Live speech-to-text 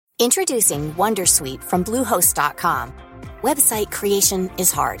Introducing Wondersuite from Bluehost.com. Website creation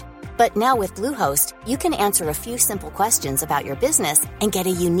is hard, but now with Bluehost, you can answer a few simple questions about your business and get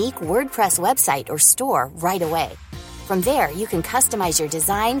a unique WordPress website or store right away. From there, you can customize your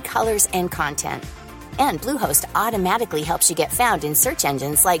design, colors, and content. And Bluehost automatically helps you get found in search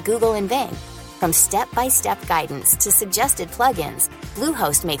engines like Google and Bing. From step-by-step guidance to suggested plugins,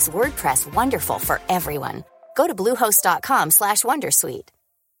 Bluehost makes WordPress wonderful for everyone. Go to bluehost.com/wondersuite.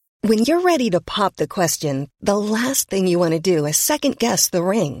 When you're ready to pop the question, the last thing you want to do is second-guess the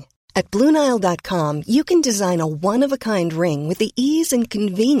ring. At BlueNile.com, you can design a one-of-a-kind ring with the ease and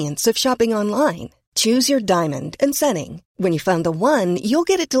convenience of shopping online. Choose your diamond and setting. When you find the one,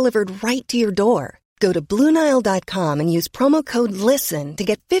 you'll get it delivered right to your door. Go to BlueNile.com and use promo code LISTEN to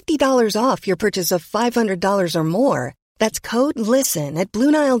get $50 off your purchase of $500 or more. That's code LISTEN at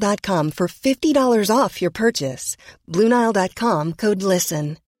BlueNile.com for $50 off your purchase. BlueNile.com, code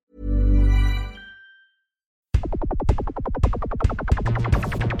LISTEN.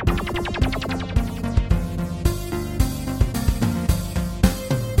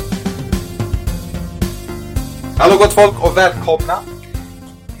 Hallå gott folk och välkomna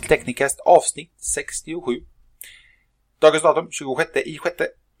till Teknikast avsnitt 67. Dagens datum 26/6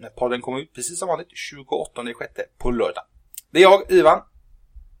 när podden kommer ut precis som vanligt 28/6 på lördag. Det är jag, Ivan,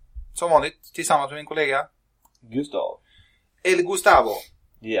 som vanligt tillsammans med min kollega Gustav. El Gustavo.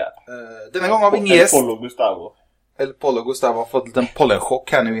 Ja. Denna gång har vi ingen gäst. El Polo Gustavo har fått en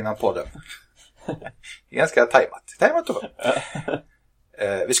pollenchock här nu innan podden. Det är ganska tajmat då.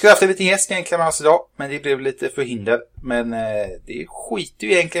 Vi skulle haft en liten gäst egentligen med oss idag, men det blev lite förhinder. Men det skiter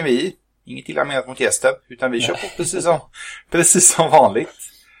ju egentligen vi i. Inget illa menat mot gästen, utan vi kör på precis som vanligt.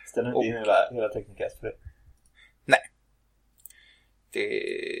 Ställer inte in hela Teknikast för det?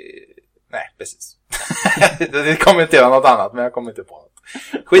 Nej, precis. Det kommer inte göra något annat, men jag kommer inte på något.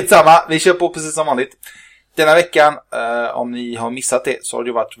 Skitsamma, vi kör på precis som vanligt. Denna veckan, om ni har missat det, så har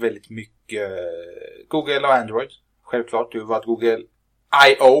det varit väldigt mycket Google och Android. Självklart, det har varit Google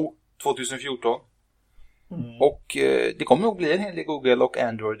I.O. 2014. Och det kommer nog bli en hel del Google och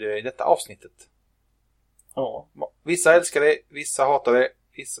Android i detta avsnittet. Ja. Vissa älskar det, vissa hatar det,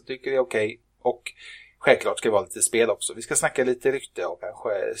 vissa tycker det är okej. Och självklart ska det vara lite spel också. Vi ska snacka lite rykte och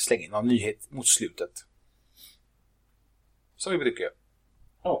kanske slänga in någon nyhet mot slutet. Som vi brukar göra.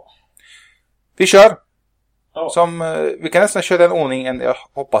 Ja. Vi kör! Ja. Vi kan nästan köra den ordningen, jag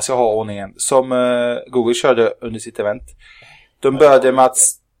hoppas jag har ordningen, som Google körde under sitt event. De började med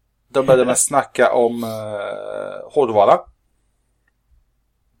att snacka om hårdvara.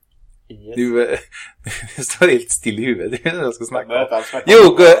 Yes. Du står helt still i huvudet. Det är det jag ska snacka om.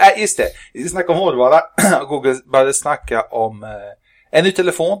 Just det. Vi ska snacka om hårdvara. Google började snacka om en ny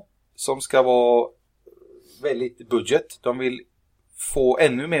telefon som ska vara väldigt budget. De vill få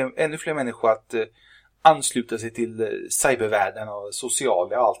ännu fler människor att ansluta sig till cybervärlden och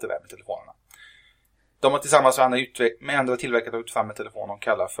sociala och allt det där med telefonerna. De har tillsammans med andra tillverkare tagit fram en telefon de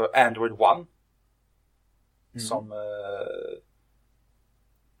kallar för Android One. Som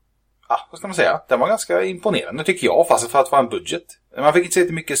vad ska man säga? Den var ganska imponerande tycker jag, fast för att vara en budget. Man fick inte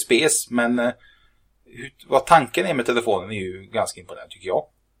se mycket spes, men vad tanken är med telefonen är ju ganska imponerande tycker jag.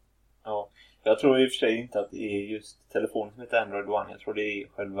 Ja, jag tror i och för sig inte att det är just telefonen som heter Android One. Jag tror det är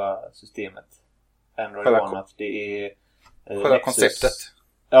själva systemet. Android One, att det är själva konceptet.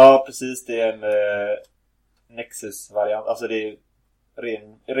 Ja, precis. Det är en Nexus-variant. Alltså det är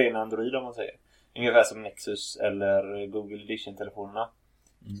ren Android om man säger. Ungefär som Nexus eller Google Edition-telefonerna.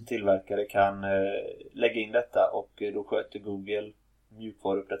 Tillverkare kan lägga in detta och då sköter Google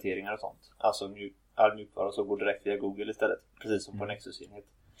mjukvaruuppdateringar och sånt. Alltså all mjukvara så går direkt via Google istället. Precis som på Nexus-enhet.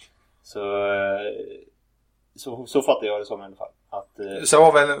 Så fattar jag det som i alla fall. Så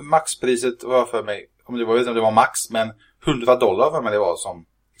var väl maxpriset var för mig, om det var max, men $100 för mig det var som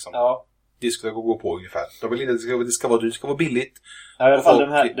liksom, ja. Det skulle gå på ungefär. De vill inte det ska vara dyrt, det ska vara billigt. Ja, i alla fall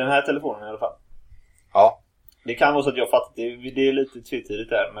den här telefonen i alla fall. Ja. Det kan vara så att jag fattar det är lite tvetydigt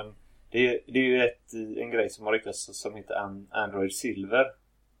där, men det är ju en grej som har riktats som heter Android Silver,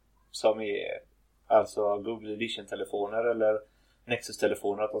 som är alltså Google Edition-telefoner eller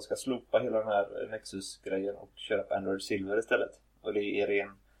Nexus-telefoner, att de ska slopa hela den här Nexus-grejen och köra på Android Silver istället. Och det är ren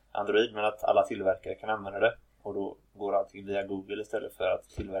Android, men att alla tillverkare kan använda det. Och då går allting via Google istället för att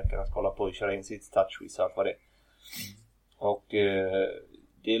tillverkarna ska hålla på och köra in sitt TouchWiz och allt vad det är. Och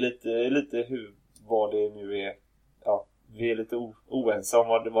det är lite vad det nu är. Ja, vi är lite oense om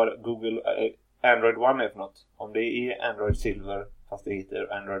vad Google Android One är för något. Om det är Android Silver fast det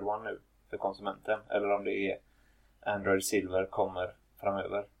heter Android One nu för konsumenten, eller om det är Android Silver kommer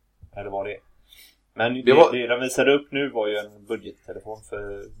framöver, eller vad det är. Men det de visade upp nu var ju en budgettelefon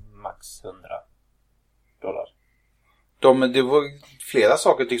för max $100. Det var flera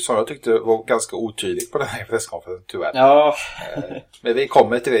saker som jag tyckte var ganska otydligt på den här presskonferensen, tyvärr. Ja. Men vi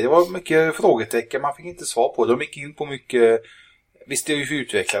kommer till det. Det var mycket frågetecken, man fick inte svar på. De gick in på mycket... Visst, det är ju för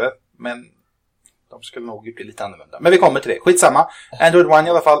utvecklare, men de skulle nog bli lite annorlunda. Men vi kommer till det. Skitsamma. Android One i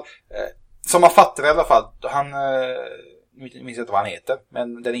alla fall. Som man fattar i alla fall. Han... Jag minns inte vad han heter.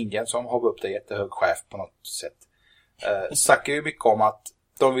 Men den indien som har upp det jättehög chef på något sätt. Snackar ju mycket om att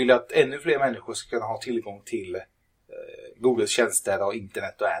de vill att ännu fler människor ska kunna ha tillgång till Googles tjänster och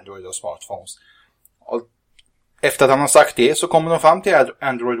internet och Android och smartphones. Och efter att han har sagt det så kommer de fram till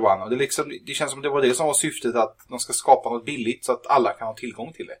Android One. Och det känns som det var det som var syftet, att de ska skapa något billigt så att alla kan ha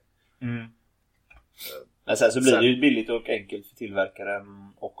tillgång till det. Men sen så blir det ju billigt och enkelt för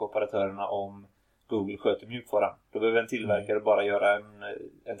tillverkaren och operatörerna om Google sköter mjukvaran. Då behöver en tillverkare bara göra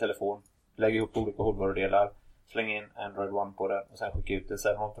en telefon, lägga ihop olika hårdvarudelar, slänga in Android One på den och sen skicka ut det.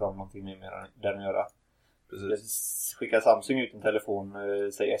 Sen har inte de någonting mer där att göra. Precis. Skickar Samsung ut en telefon,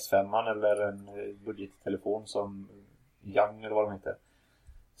 säg S5 eller en budgettelefon som Young eller vad de heter,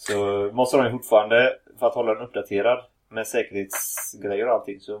 så måste de ju fortfarande, för att hålla den uppdaterad med säkerhetsgrejer och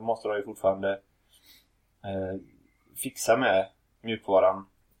allting, så måste de ju fortfarande fixa med mjukvaran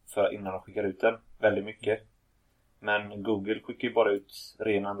innan de skickar ut den väldigt mycket. Men Google skickar ju bara ut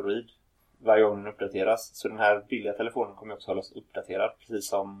ren Android varje gång den uppdateras, så den här billiga telefonen kommer också hållas uppdaterad, precis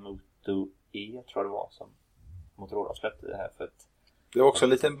som Moto E tror jag det var som Motorola släppte det här för ett... Det var också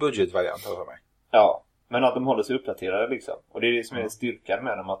en liten budgetvariant för mig. Ja, men att de håller sig uppdaterade liksom. Och det är det som är styrkan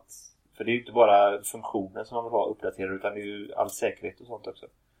med dem, att... För det är ju inte bara funktioner som man vill ha uppdaterade, utan det är ju all säkerhet och sånt också.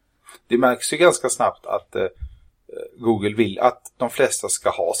 Det märks ju ganska snabbt att Google vill att de flesta ska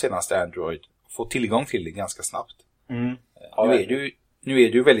ha senaste Android. Få tillgång till det ganska snabbt. Ja, nu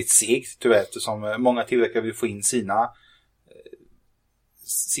är det ju väldigt segt tyvärr, eftersom många tillverkare vill få in sin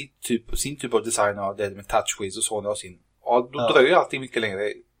typ av design av det med touchwiz och så. Och då dröjer allting mycket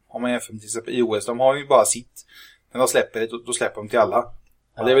längre. Om man jämför med till exempel iOS, de har ju bara sitt. När de släpper det, då släpper de till alla.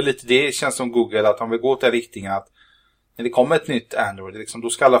 Och det är väl lite det känns som Google, att de vill gå till riktningen att när det kommer ett nytt Android, liksom, då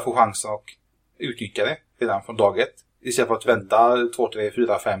ska alla få chansen att utnyttja det redan från dag ett. Istället för att vänta 2, 3,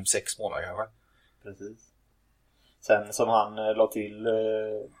 4, 5, 6 månader kanske. Precis. Sen som han la till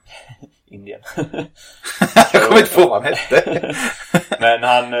Indien. Jag kommer inte på vad han hette.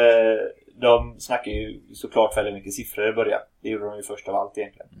 Men de snackar ju såklart väldigt mycket siffror i början. Det gjorde de ju först av allt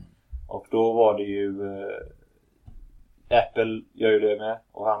egentligen. Och då var det ju Apple gör ju det med.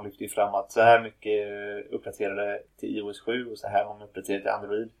 Och han lyfte ju fram att så här mycket uppdaterade till iOS 7 och så här många uppdaterade till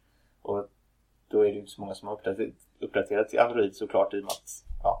Android. Och då är det ju inte så många som har uppdaterat till Android såklart, i och med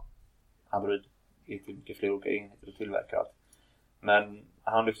att Android är till mycket fler olika enheter och tillverkare. Men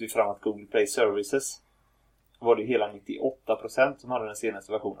han lyfte ju fram att Google Play Services var det hela 98% som hade den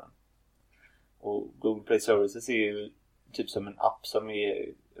senaste versionen. Och Google Play Services är ju typ som en app som är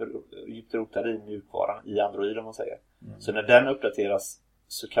djupt rotad i mjukvaran i Android, om man säger. Så när den uppdateras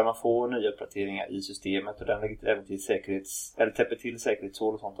så kan man få nya uppdateringar i systemet, och den lägger även till täpper till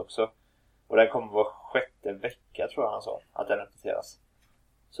säkerhetshål och sånt också. Och den kommer vara 6:e vecka tror jag han sa att den uppdateras.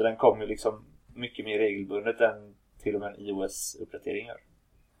 Så den kommer ju liksom mycket mer regelbundet än till och med en iOS-uppdatering gör.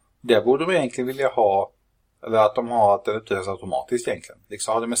 Det borde de egentligen vilja ha, eller att de har att den uppdateras automatiskt egentligen.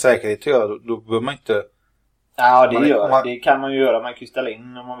 Liksom har det med säkerhet att göra, då behöver man inte... Ja, det kan man ju göra. Man kan ju ställa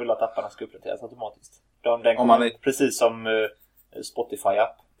in om man vill att apparna ska uppdateras automatiskt. Den kommer precis som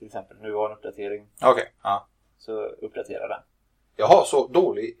Spotify-app till exempel. Nu har en uppdatering. Okej, ja. Så uppdatera den. Jag har så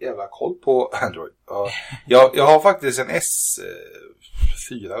dålig jävla koll på Android. Jag har faktiskt en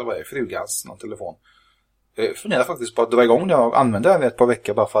S4 eller vad är det, frugans någon telefon. Jag funderar faktiskt på att dra igång den och använda den ett par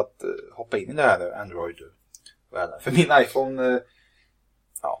veckor bara för att hoppa in i det här Android-världen. För min iPhone,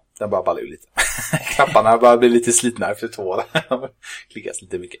 den bara ballar ju lite. Knapparna bara blir lite slitna efter 2 år. Klickas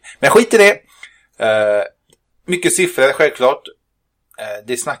lite mycket. Men skit i det. Mycket siffror självklart.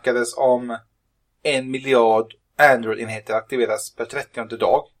 Det snackades om 1 miljard Android-enheter aktiveras per 30:e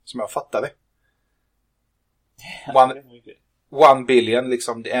dag, som jag fattade. 1 billion,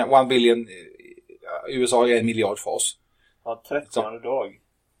 liksom, 1 billion USA är 1 miljard för oss. Ja, 30:e dag.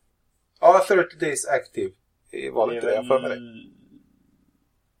 Ja, 30 days active. Var det inte det jag för mig?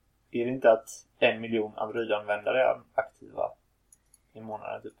 Är det inte att 1 miljon Android-användare är aktiva i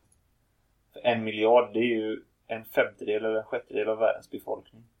månaden typ? För 1 miljard, det är ju en 50 eller en 60 av världens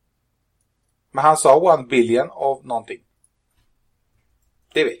befolkning. Men han sa 1 billion av någonting.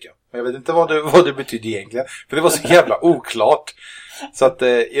 Det vet jag. Men jag vet inte vad det betyder egentligen. För det var så jävla oklart. Så att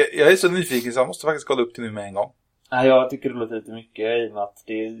jag är så nyfiken så jag måste faktiskt kolla upp det nu med en gång. Nej, jag tycker det låter lite mycket i och med att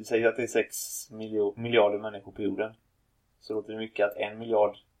det säger att det är 6 miljarder människor på jorden. Så låter det mycket att 1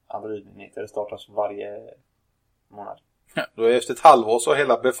 miljard Android-enheter startas varje månad. Då är efter ett halvår så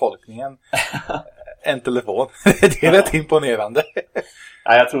hela befolkningen en telefon. Det är rätt imponerande.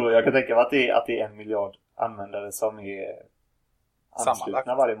 Nej, jag kan tänka mig att det är 1 miljard användare som är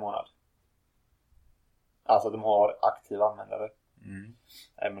anslutna varje månad. Alltså de har aktiva användare.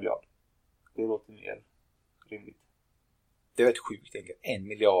 1 miljard. Det låter mer rimligt. Det är rätt sjukt enkelt. 1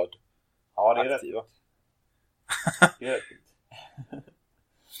 miljard. Ja, det är aktiva. Rätt. Det är rätt sjukt.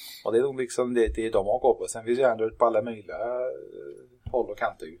 Och det är nog liksom det de har gått på. Sen finns ju Android på alla möjliga håll och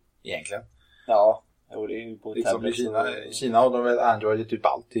kanter ju, egentligen. Ja, och det är ju på liksom i Kina har de väl Android i typ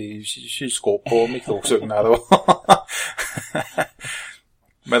allt. I kylskåp och mikrovågsugnar och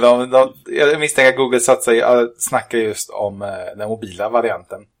men jag misstänker att Google snackar just om den mobila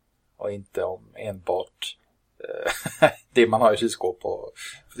varianten och inte om enbart det man har i kylskåp och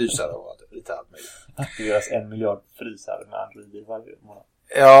frysare och lite allt möjligt. Det görs 1 miljard frysare med Android i varje månad.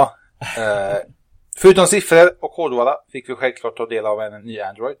 Ja, förutom siffror och kodvara fick vi självklart ta del av en ny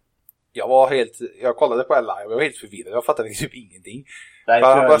Android. Jag kollade på live och jag var helt förvirrad. Jag fattade typ ingenting.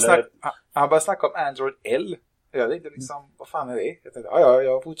 Han började snacka om Android L. Jag tänkte liksom, vad fan är det? Jag tänkte,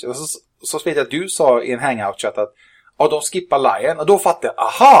 jag fortsätter. Så vet jag att du sa i en hangout-chatt att de skippar Lion. Och då fattade jag,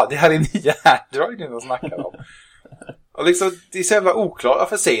 aha, det här är nya Android nu de snackar om. Och liksom, det är så jävla oklart.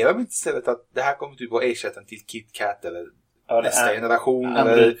 Varför säger de inte istället att det här kommer typ att ersätta till KitKat eller nästa generation?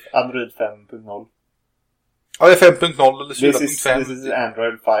 Android 5.0. Ja, det är 5.0 eller 4.5. This is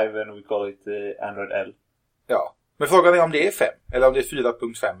Android 5 and we call it Android L. Ja, men frågan är om det är 5 eller om det är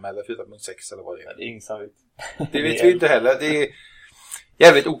 4.5 eller 4.6 eller vad det är. Det är ingen som vet. Det vet vi inte heller. Det är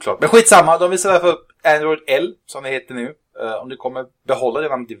jävligt oklart. Men skitsamma, de visar därför upp Android L som det heter nu. Om det kommer behålla det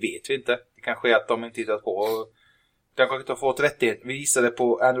namnet, det vet vi inte. Det kanske är att de inte tittat på. De kanske inte har fått rättighet. Vi gissade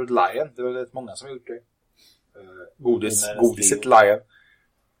på Android Lion. Det var rätt många som har gjort det. Godiset Lion.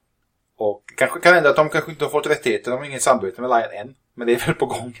 Och kanske kan hända att de kanske inte har fått rättigheter. De har ingen samarbete med Lion än. Men det är väl på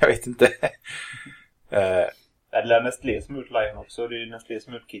gång, jag vet inte. Det är Nestlé som har gjort Lion också. Det är Nestlé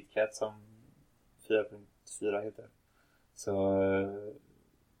som har gjort KitKat som 4.4 heter. Så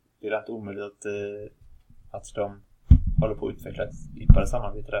det är rätt omöjligt att de håller på att utveckla ett djupare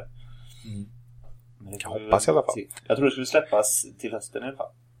samarbete där. Men jag hoppas i alla fall. Jag tror det skulle släppas till hösten i alla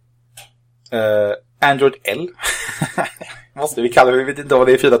fall. Android L måste vi kalla det, vi vet inte vad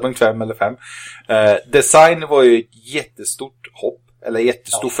det är, 4.5 eller 5. Design var ju ett jättestort hopp, eller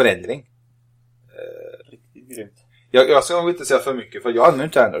jättestor förändring. Riktigt grymt. Jag ska nog inte säga för mycket, för jag använder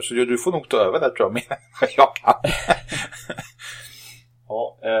inte Android, så du får nog ta över det, tror jag, mer än jag kan.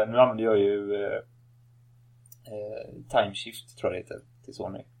 Ja, nu använder jag ju Timeshift, tror jag det heter, till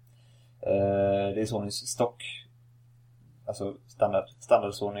Sony. Det är Sonys stock, alltså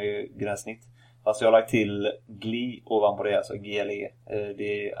standard Sony gränssnitt. Fast jag har lagt till GLI ovanpå det, alltså GLE.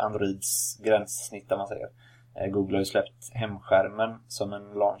 Det är Androids gränssnitt, där man säger. Google har ju släppt hemskärmen som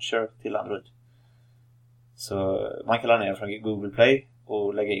en launcher till Android. Så man kan ladda ner från Google Play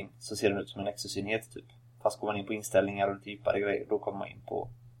och lägga in, så ser den ut som en Nexus-enhet typ. Fast går man in på inställningar och djupare grejer, då kommer man in på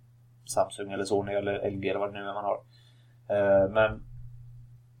Samsung eller Sony eller LG eller vad det nu är man har. Men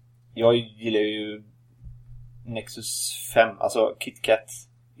jag gillar ju Nexus 5, alltså KitKat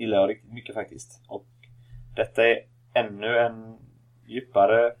gillar jag riktigt mycket faktiskt. Och detta är ännu en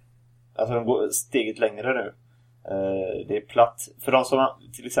djupare, alltså de går steget längre nu. Det är platt. För de som,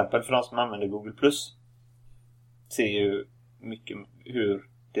 till exempel för de som använder Google Plus, ser ju mycket hur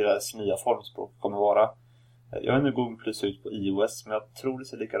deras nya formspråk kommer vara. Jag vet inte hur Google Plus ser ut på iOS, men jag tror det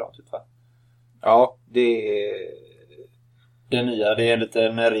ser likadant ut, va? Ja, det nya, det är en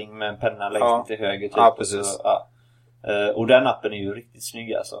liten ring med en penna längst till höger typ. Ja, precis. Och den appen är ju riktigt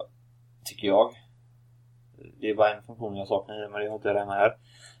snygg, alltså, tycker jag. Det är bara en funktion jag saknar i, men det har inte hemma här.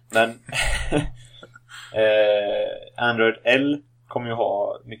 Men Android L kommer ju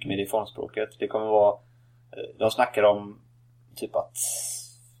ha mycket med det formspråket. Det kommer vara, de snackar om typ att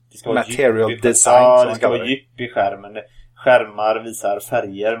det ska vara material djup, design. Ja, det ska vara djup i skärmen. Skärmar visar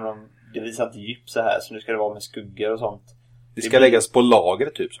färger, men det visar inte djup så här. Så nu ska det vara med skuggor och sånt. Det ska läggas på lager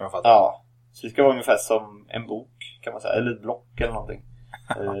typ, som jag fattar. Ja, så det ska vara ungefär som en bok, kan man säga. Eller ett block eller någonting.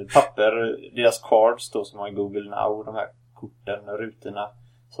 Papper, deras cards då som har i Google Now, de här korten och rutorna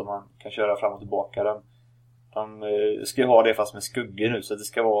som man kan köra fram och tillbaka. De ska ju ha det fast med skuggor nu, så det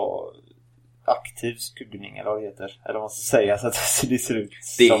ska vara aktiv skuggning eller vad det heter. Eller vad man ska säga, så att det ser ut.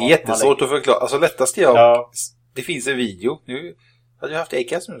 Det är jättesvårt att förklara. Alltså lättast det finns en video. Nu hade jag haft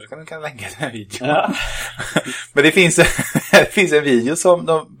Acast nu, så kan länka den här videon. Ja. Men det finns en video som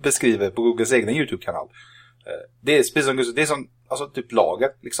de beskriver på Googles egna YouTube-kanal. Det är precis som det är som alltså typ lager.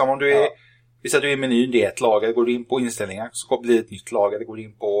 Liksom om du är visst att du är i menyn, det är ett lager. Går du in på inställningar så blir det ett nytt lager. Går du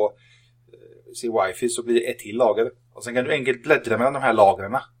in på wifi så blir det ett till lager. Och sen kan du enkelt bläddra mellan de här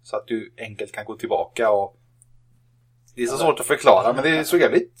lagren så att du enkelt kan gå tillbaka. Och det är så svårt att förklara, men det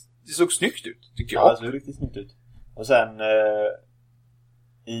såg snyggt ut, tycker jag. Ja, det såg riktigt snyggt ut. Och sen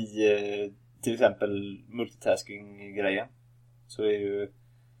i till exempel multitasking-grejen så är ju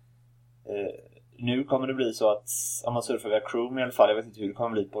nu kommer det bli så att om man surfar via Chrome i alla fall, jag vet inte hur det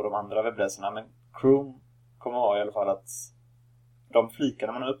kommer bli på de andra webbläsarna, men Chrome kommer ha i alla fall att de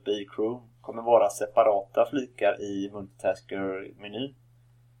flikarna man har uppe i Chrome kommer vara separata flikar i multitasker-menyn.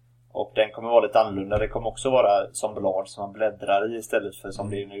 Och den kommer vara lite annorlunda. Det kommer också vara som blad som man bläddrar i istället för som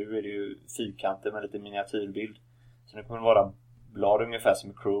det är nu är det ju fyrkanter med lite miniatyrbild. Så nu kommer det vara blad ungefär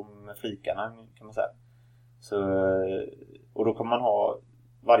som i Chrome med flikarna kan man säga. Så, och då kommer man ha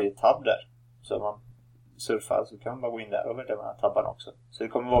varje tab där. Så om man surfar så kan man bara gå in där och välja mellan tabbarna också. Så det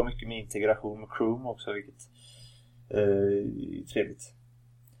kommer vara mycket mer integration med Chrome också, vilket är trevligt.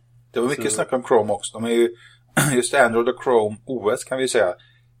 Det var mycket snack om Chrome också. De är ju just Android och Chrome OS kan vi säga.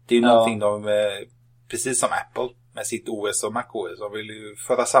 Det är ju någonting de, precis som Apple med sitt OS och Mac OS, de vill ju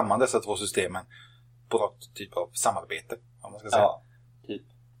föra samman dessa två systemen på något typ av samarbete, om man ska säga. Ja, typ.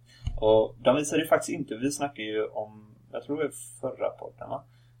 Och de visar ju faktiskt inte, vi snackade ju om, jag tror det var förra podden va?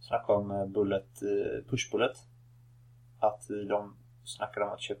 Snackade om Push Bullet. Att de snackade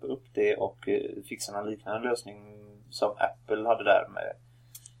om att köpa upp det och fixa någon liknande lösning som Apple hade där med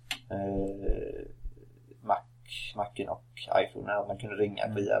Macen och iPhone, att man kunde ringa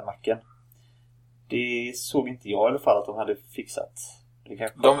via Macen. Det såg inte jag i alla fall att de hade fixat.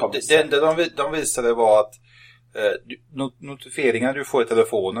 Det enda de visade var att notifieringar du får i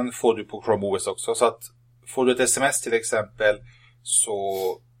telefonen får du på Chrome OS också. Så att får du ett sms till exempel så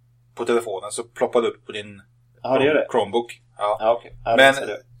på telefonen så ploppar det upp på din Chromebook. Ja. Okay. Men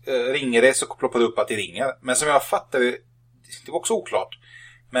ringer det så ploppar det upp att det ringer. Men som jag fattade, det var också oklart.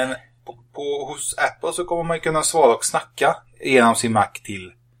 Men hos Apple så kommer man kunna svara och snacka genom sin Mac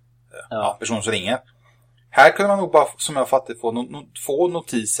till personen som ringer. Här kunde man nog bara, som jag fattar, få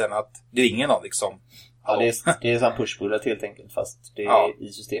notisen att det ringer någon liksom. Ja, det är som pushbullet helt enkelt, fast det är i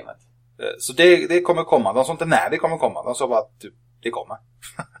systemet. Så det kommer komma. De sa inte när det kommer komma. De sa bara att det kommer.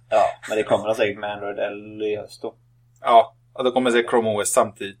 Ja, men det kommer säkert med Android L i höst då. Ja, och då kommer Chrome OS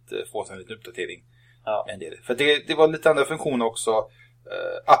samtidigt få en liten uppdatering. Ja. För det var lite andra funktioner också.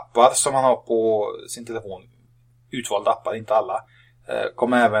 Appar som man har på sin telefon, utvalda appar, inte alla,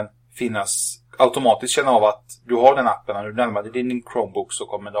 kommer även finnas automatiskt, känna av att du har den appen. När du närmar dig din Chromebook så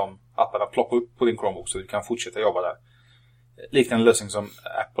kommer de apparna ploppa upp på din Chromebook så du kan fortsätta jobba där. Liknande lösning som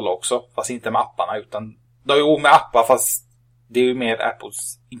Apple också, fast inte med apparna utan det är ju med appar, fast det är ju mer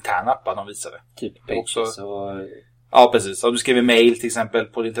Apples interna appar de visade. Typ Pages också, och... Ja, precis. Om du skriver mail till exempel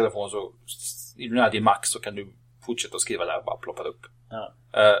på din telefon så i din Mac så kan du fortsätta att skriva där och bara ploppa upp. Ja.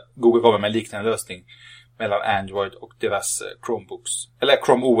 Google kommer med en liknande lösning mellan Android och deras Chromebooks. Eller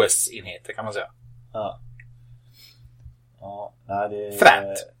Chrome OS-enheter kan man säga. Ja. Ja, det...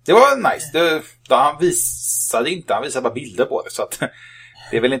 Fränt. Det var nice. Han visade bara bilder på det. Så att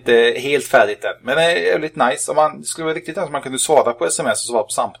det är väl inte helt färdigt än. Men det är väldigt nice. Om man skulle vara riktigt att man kunde svara på sms och svara på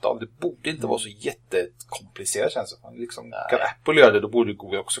samtal. Det borde inte vara så jättekomplicerat känns det. Liksom, kan Apple göra det, då borde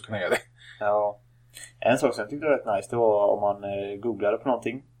Google också kunna göra det. Ja. En sak som jag tyckte var rätt nice, det var om man googlade på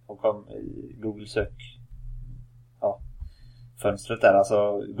någonting och kom i Google sök fönstret där,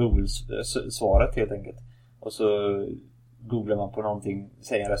 alltså Googles svaret helt enkelt. Och så googlar man på någonting,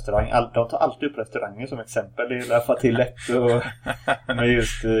 säger en restaurang. De tar alltid upp restauranger som exempel. Det är därför att det är lätt med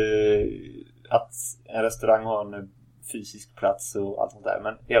just att en restaurang har en fysisk plats och allt sånt där.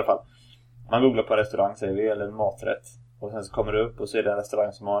 Men i alla fall, man googlar på en restaurang säger vi, eller en maträtt. Och sen så kommer det upp och så är det en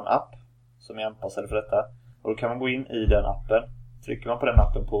restaurang som har en app som är anpassad för detta. Och då kan man gå in i den appen. Trycker man på den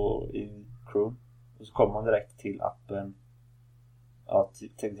appen i Chrome och så kommer man direkt till appen. Ja,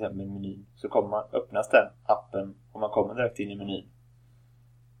 till exempel menyn. Så kommer man, öppnas den appen och man kommer direkt in i menyn.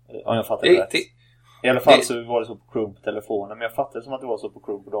 Om jag fattar det rätt. I alla fall så var det så på Chrome på telefonen. Men jag fattade som att det var så på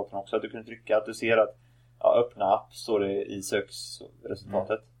Chrome på datorn också. Att du kunde trycka, att du ser att öppna app står det i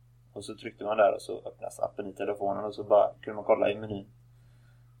söksresultatet. Och så tryckte man där och så öppnas appen i telefonen. Och så bara kunde man kolla i menyn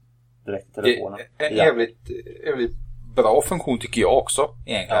direkt i telefonen. Det är en jävligt bra funktion tycker jag också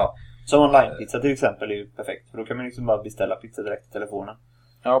egentligen. Ja. Som online-pizza till exempel är ju perfekt. För då kan man liksom bara beställa pizza direkt i telefonen.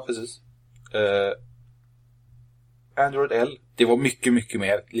 Ja, precis. Android L, det var mycket, mycket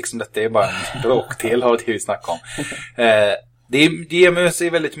mer. Liksom detta är bara en bråkdel av det vi snackar om. Det ger med sig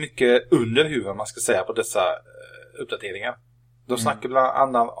väldigt mycket under huvudet man ska säga på dessa uppdateringar. De snackar bland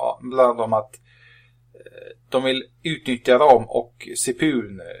annat om att De vill utnyttja RAM och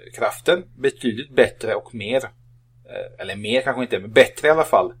CPU-kraften betydligt bättre och mer. Eller mer kanske inte, men bättre i alla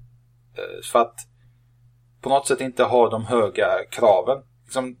fall. För att på något sätt inte ha de höga kraven.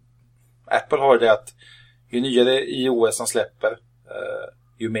 Liksom, Apple har det att ju nyare iOS som släpper,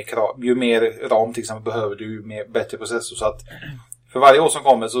 ju mer RAM till exempel behöver du, ju mer bättre processor. Så att för varje år som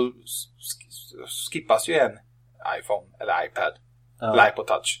kommer så skippas ju en iPhone eller iPad eller iPod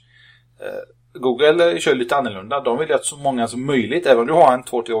Touch. Google kör lite annorlunda. De vill att så många som möjligt, även om du har en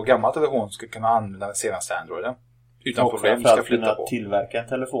 2-3 år gammal telefon, ska kunna använda den senaste Androiden. Utan problem, ska flytta på. Tillverka en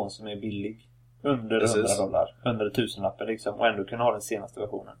telefon som är billig. Under $100. Under 1000-lappen liksom. Och ändå kunna ha den senaste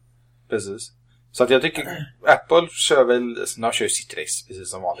versionen. Precis. Så att jag tycker Apple kör väl, de kör sitt race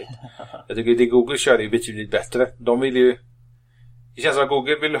precis som vanligt. Jag tycker det Google kör är betydligt bättre. De vill ju, det känns som att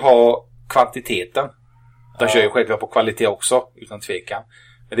Google vill ha kvantiteten. De kör ju självklart på kvalitet också, utan tvekan.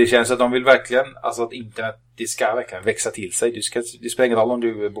 Men det känns att de vill verkligen, alltså att internet, det ska verkligen växa till sig. Det spelar ingen roll om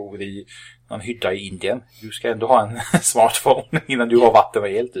du bor i någon hydda i Indien. Du ska ändå ha en smartphone innan du har vatten och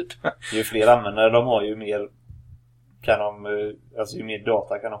el typ. Ju fler användare de har, ju mer kan de, alltså ju mer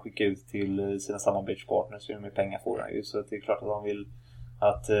data kan de skicka ut till sina samarbetspartners, ju mer pengar får de ju. Så det är klart att de vill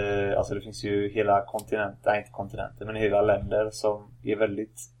att, alltså det finns ju hela kontinenter, inte kontinenter, men hela länder som är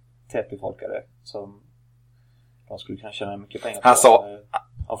väldigt tätbefolkade, som de skulle kunna tjäna mycket pengar på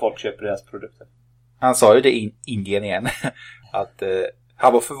om folk köper deras produkter. Han sa ju det i Indien igen, att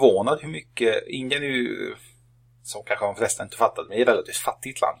han var förvånad hur mycket, Indien är ju, som kanske de flesta inte fattat, men det är ett relativt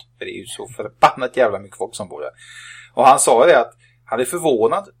fattigt land, för det är ju så förbannat jävla mycket folk som bor där. Och han sa det att han är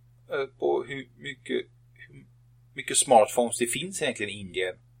förvånad på hur mycket smartphones det finns egentligen i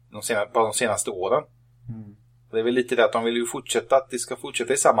Indien de senaste åren. Och det är väl lite det att de vill ju fortsätta, att det ska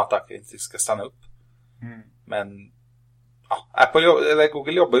fortsätta i samma takt, inte ska stanna upp. Men Apple eller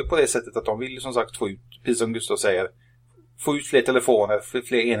Google jobbar ju på det sättet att de vill som sagt få ut, precis som Gustav säger, få ut fler telefoner,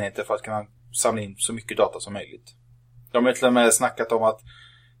 fler enheter för att kunna samla in så mycket data som möjligt. De har till och med snackat om att,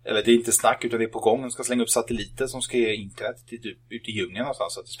 eller det är inte snack utan det är på gång, de ska slänga upp satelliter som ska ge internet till typ ute i djungeln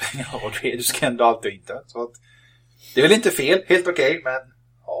någonstans, så att det spelar ingen roll, du ska ändå alltid ha internet. Så att, det är väl inte fel, helt okej, men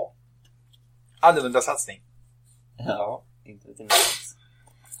ja, annorlunda satsning. Ja, inte det.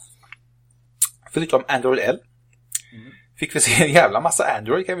 Förutom Android L fick vi se en jävla massa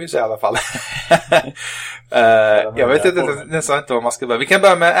Android, kan vi säga i alla fall. Jag vet inte nästan inte vad man ska börja. Vi kan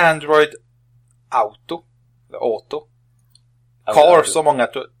börja med Android Auto. Eller Auto. Car, så många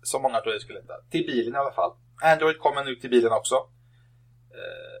tror jag skulle heta. Till bilen i alla fall. Android kommer nu till bilen också.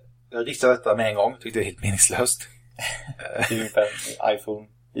 Jag gissade detta med en gång. Tyckte det är helt meningslöst. iPhone,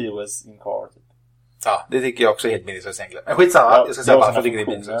 iOS in car. Typ. Ja, det tycker jag också är helt meningslöst egentligen. Men skitsamma, jag ska säga varför det är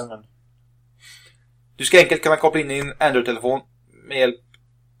meningslöst. Du ska enkelt kunna koppla in din Android-telefon med hjälp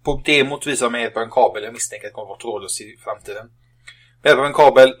på demot visar med hjälp av en kabel. Jag misstänker att det kommer vara trådlöst i framtiden. Med hjälp av en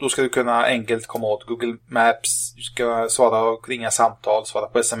kabel, då ska du kunna enkelt komma åt Google Maps. Du ska svara och ringa samtal, svara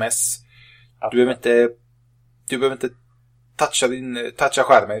på sms. Du behöver inte toucha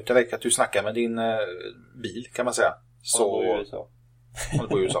skärmen, utan det räcker att du snackar med din bil, kan man säga. Så. Om du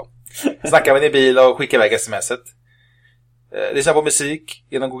bor i USA. Snacka med din bil och skicka iväg smset. Lyssna på musik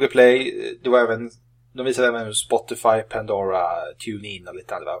genom Google Play. De visar även Spotify, Pandora, TuneIn och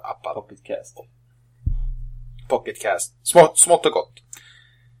lite andra appar. Pocket Cast. Smått och gott.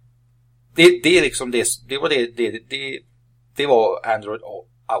 Det är liksom det var Android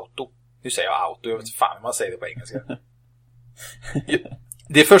Auto. Nu säger jag Auto, jag vet inte fan hur man säger det på engelska.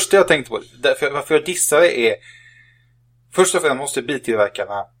 Det första jag tänkte på, varför jag dissar det är, först och främst måste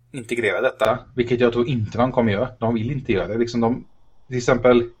biltillverkarna integrera detta, vilket jag tror inte de kommer göra. De vill inte göra det. Liksom till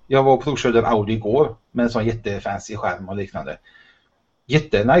exempel, jag var och provkörde en Audi igår med en sån jättefancy skärm och liknande.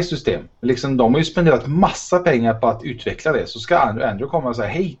 Jättenice system. Liksom, de har ju spenderat massa pengar på att utveckla det. Så ska Android komma och säga,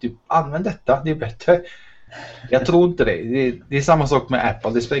 hej, typ, använd detta, det är bättre. Jag tror inte det. Det är samma sak med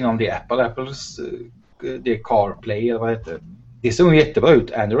Apple. Det spelar ingen om det är Apple. Apples det är CarPlay eller vad det heter. Det ser nog jättebra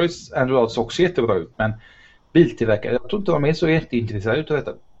ut. Android ser också jättebra ut. Men biltillverkare, jag tror inte de är så jätteintresserade utav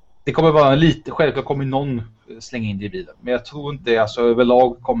detta. Det kommer vara självklart kommer någon slänga in det i bilen. Men jag tror inte, alltså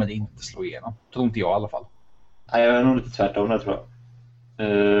överlag kommer det inte slå igenom. Tror inte jag i alla fall. Nej, jag är nog lite tvärtom där, tror jag.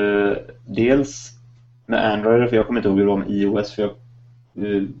 Dels med Android, för jag kommer inte ihåg hur det var med iOS, för jag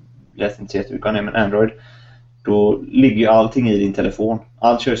läste inte så jättemycket, men Android, då ligger ju allting i din telefon.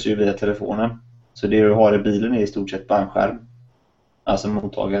 Allt körs ju via telefonen. Så det du har i bilen är i stort sett bara en skärm. Alltså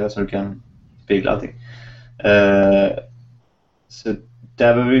mottagare, så du kan spegla allting. Så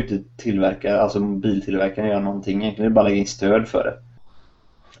där behöver vi inte tillverka, alltså mobiltillverkaren göra någonting. Egentligen är det bara lägga in stöd för det.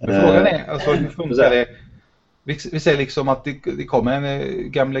 Men frågan är, alltså hur funkar det? Vi säger liksom att det kommer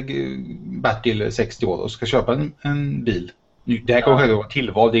en gamla Bertil 60 år och ska köpa en bil. Det här kommer själva vara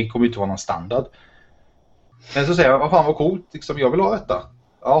tillval, det kommer inte vara någon standard. Men så säger jag, vad fan vad coolt, liksom, jag vill ha detta.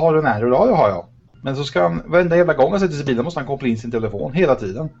 Ja, har du en Android? Ja, det har jag. Men så ska han, varenda jävla gång han sätter sig i bilen måste han koppla in sin telefon hela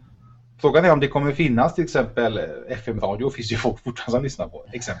tiden. Frågan är om det kommer finnas till exempel FM-radio, finns ju folk fortfarande som lyssnar på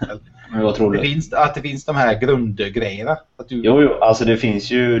exempel. Men vad tror du? Det finns de här grundgrejerna. Jo, alltså det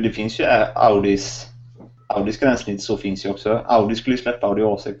finns ju Audis gränssnitt, så finns ju också. Audi skulle släppa Audi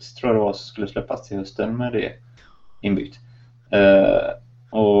A6, tror jag det var, skulle släppas till hösten med det inbyggt.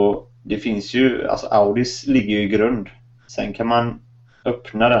 Och det finns ju, alltså Audis ligger ju i grund. Sen kan man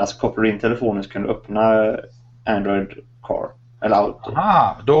öppna den, alltså kopplar in telefonen så kan du öppna Android Car eller Auto.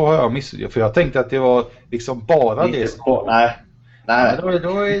 Aha, då har jag missat, för jag tänkte att det var liksom bara det. Nej.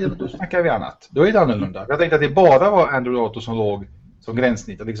 Då snackar vi annat. Då är det annorlunda. Jag tänkte att det bara var Android Auto som låg som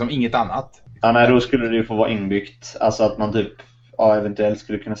gränssnitt och liksom inget annat. Ja, nej, då skulle det ju få vara inbyggt. Alltså att man typ eventuellt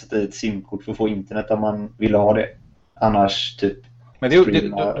skulle kunna sätta i ett SIM-kort för att få internet om man ville ha det. Annars typ. Men det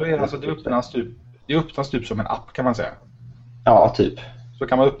öppnas typ som en app, kan man säga. Ja, typ. Så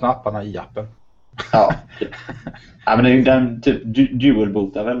kan man öppna apparna i appen. Ja, typ. Ja, men det är den typ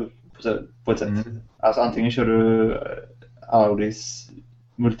dual-bootar väl på ett sätt. Alltså antingen kör du Audis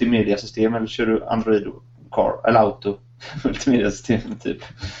multimedia-system eller kör du Android Car eller Auto multimedia-system typ.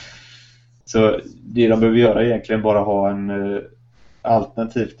 Så det de behöver göra är egentligen bara ha en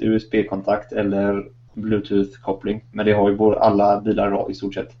alternativt USB-kontakt eller Bluetooth-koppling. Men det har ju alla bilar idag i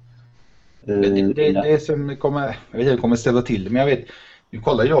stort sett. Det som kommer ställa till, men jag vet, nu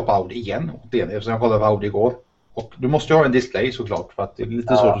kollar jag på Audi igen, eftersom jag kollade på Audi igår. Och du måste ju ha en display såklart, för att det är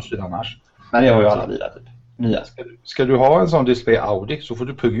lite svårt att styra annars. Men det har ju alla bilar typ. Nya. Ska du ha en sån display Audi så får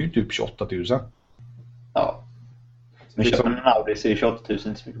du punga ut typ 28 000. Ja. Men köper man en Audi så är 28 000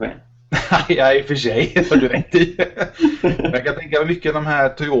 inte så mycket pengar. Ja, i och för sig, för du rätt i. Jag kan tänka mycket de här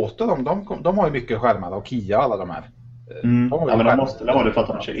Toyota, de har ju mycket skärmar, och Kia, alla de här. Ja, men de måste ha det för att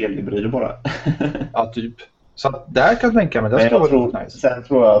de kör elhybrider bara. Ja, typ. Så där kan jag tänka mig, det ska vara nice. Sen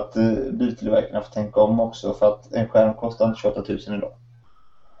tror jag att biltillverkarna får tänka om också, för att en skärm kostar 28 000 idag.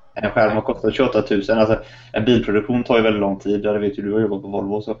 En skärm har kostat 28 000, alltså en bilproduktion tar ju väldigt lång tid, det vet ju du har jobbat på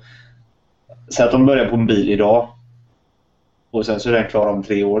Volvo. Så att de börjar på en bil idag och sen så är den klar om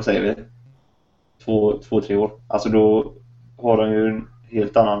 3 år, säger vi. 2-3 år. Alltså då har de ju en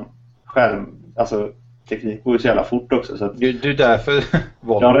helt annan skärm, alltså teknik går ju så jävla fort också. Så att det är därför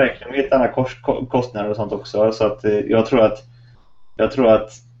de räknar med helt andra kostnader och sånt också. Så att jag tror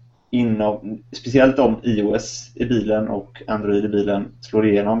att speciellt om iOS i bilen och Android i bilen slår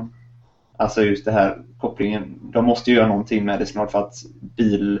igenom, alltså just det här kopplingen, de måste göra någonting med det snart, för att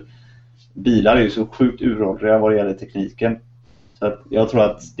bilar är ju så sjukt uråldriga vad det gäller tekniken. Så att jag tror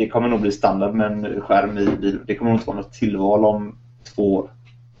att det kommer nog bli standard med en skärm i bil. Det kommer nog inte vara något tillval om 2 år.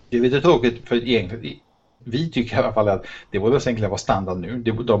 Det är lite tråkigt, för egentligen vi tycker i alla fall att det borde egentligen vara standard nu.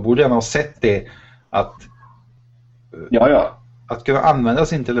 De borde gärna ha sett det, att att kunna använda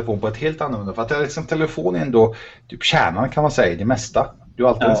sin telefon på ett helt annorlunda. För att liksom, telefon är ändå typ kärnan, kan man säga, det mesta. Du har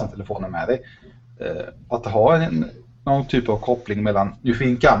alltid sin telefonen med dig. Att ha någon typ av koppling mellan,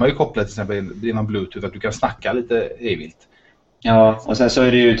 nu kan man ju koppla till exempel genom Bluetooth, att du kan snacka lite evilt. Ja, och sen så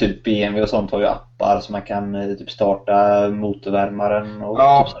är det ju typ BMW och sånt har ju appar så man kan typ starta motorvärmaren och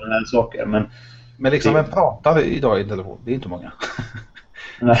typ sådana här saker. Men liksom vem pratar idag i en telefon? Det är inte många.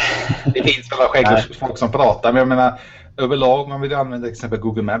 Nej. Det finns väl folk som pratar, men jag menar överlag, man vill använda till exempel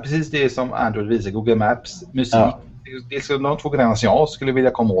Google Maps, precis det som Android visar, Google Maps, musik. Ja. Det är de 2 grejerna som jag skulle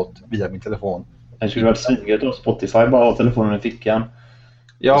vilja komma åt via min telefon. Det skulle vara svinget och Spotify, bara ha telefonen i fickan.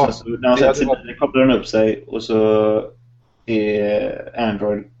 Ja. Och så när man sätter sig bilen kopplar den upp sig och så är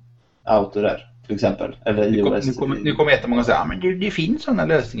Android Auto där till exempel, eller iOS. Nu kommer jättemånga säga, men det finns sådana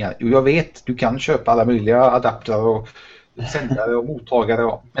lösningar. Jo, jag vet, du kan köpa alla möjliga adapter och sändare och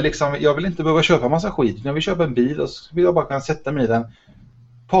mottagare. Men liksom, jag vill inte behöva köpa massa skit. Jag vill köpa en bil och så vill jag bara kunna sätta mig i den,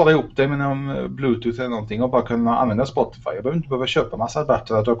 para ihop det med någon Bluetooth eller någonting och bara kunna använda Spotify. Jag behöver inte behöva köpa massa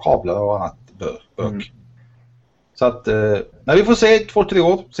adapter och kablar och annat bök. Så att, när vi får se 2-3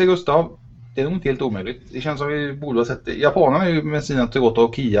 år, säger Gustav, det är nog inte helt omöjligt. Det känns som vi borde ha sett det. Japanerna är ju med sina Toyota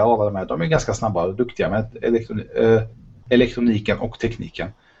och Kia och alla de här, de är ganska snabba och duktiga med elektroniken och tekniken.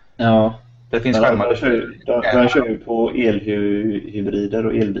 Ja. Det finns de kör ju på elhybrider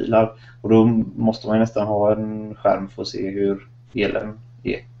och elbilar, och då måste man ju nästan ha en skärm för att se hur elen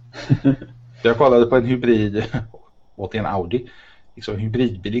är. Jag kollade på en hybrid åt en Audi. Liksom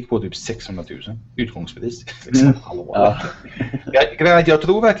hybridbil gick på typ 600 000 utgångspris. Jag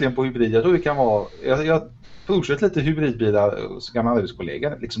tror verkligen på hybrid. Jag tror det kan vara, jag provkört lite hybridbilar som gamla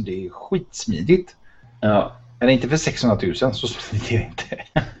arbetskollegor. Liksom det är skitsmidigt. Ja. Men inte för 600 000 så smidigt är det inte.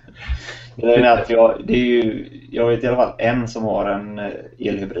 Det är att jag vet i alla fall en som har en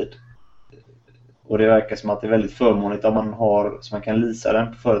elhybrid. Och det verkar som att det är väldigt förmånligt om man har, så man kan leasa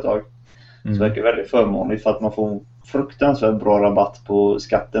den på företag. Så det verkar väldigt förmånligt för att man får fruktansvärt bra rabatt på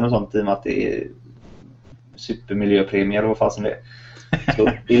skatten och sånt, i och med att det är supermiljöpremier och vad fan som det är.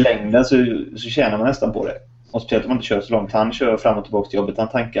 Så i längden så tjänar man nästan på det. Och speciellt om man inte kör så långt. Han kör fram och tillbaka till jobbet. Han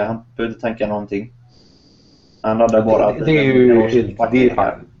behöver inte tanka någonting. Han laddar bara. Det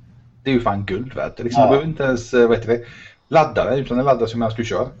är ju fan guld värt. Liksom, du behöver inte ens ladda det, utan det laddas som jag skulle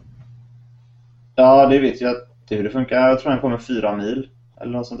köra. Ja, det vet jag hur det funkar. Jag tror han kommer 4 mil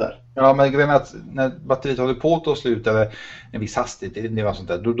eller något sånt där. Ja, men grejen är att när batteriet håller på att ta slut eller en viss hastighet, det var sånt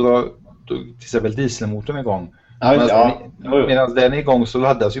där, då drar till exempel dieselmotorn igång. Medan den är igång så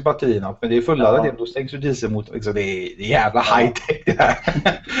laddas ju batterierna. Men det är fulladdat, då stängs ju dieselmotorn. Liksom, det är jävla high-tech det här.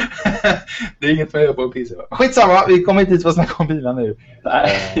 Det är inget man gör på en PC. Skitsamma, vi kommer inte hit för att snacka om bilar nu.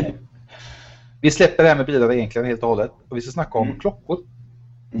 Vi släpper det här med bilar egentligen helt och hållet. Och vi ska snacka om klockor.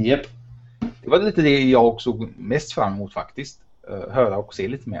 Japp. Det var lite det jag såg mest fram emot faktiskt. Höra och se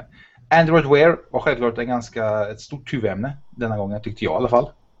lite mer. Android Wear var självklart ett stort huvudämne denna gången, tyckte jag i alla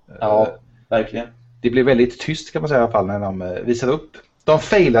fall. Ja, verkligen. Det blev väldigt tyst kan man säga i alla fall när de visade upp. De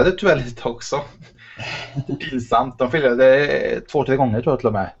failade tyvärr lite också. Pinsamt. De failade 2-3 gånger tror jag till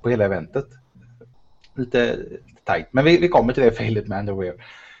och med på hela eventet. Lite tajt. Men vi kommer till det failet med Android Wear.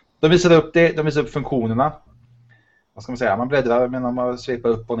 De visade upp det. De visade upp funktionerna. Vad ska man säga? Man bläddrar medan man svepar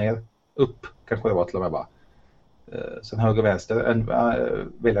upp och ner. Upp kanske det var till och med bara. Sen höger och vänster.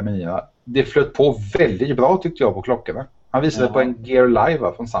 Välja menyerna. Det flöt på väldigt bra tyckte jag på klockorna. Han visade på en Gear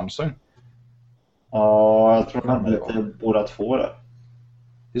Live från Samsung. Ja, jag tror han är lite båda två där.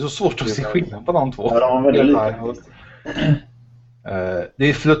 Det är så svårt att se skillnad på de två. Ja, de var väldigt lika.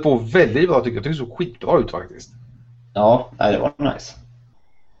 Det flöt på väldigt bra tycker jag. Det såg skitbra ut faktiskt. Ja, det var nice.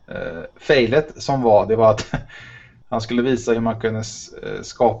 Failet som var, det var att han skulle visa hur man kunde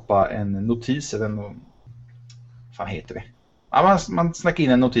skapa en notis eller vad fan heter det? Ja, man snackar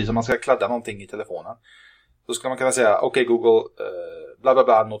in en notis om man ska kladda någonting i telefonen. Då ska man kunna säga okej, Google bla bla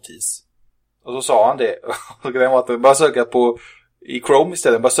bla notis. Och så sa han det. Och det var att bara söka på i Chrome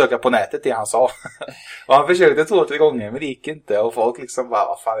istället, bara söka på nätet det han sa. Och han försökte 2-3 gånger men det gick inte. Och folk liksom bara,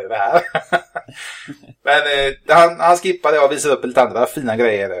 vad fan är det här? Men han skippade och visade upp lite andra fina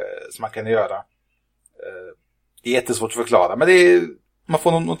grejer som man kan göra. Det är jättesvårt att förklara. Men man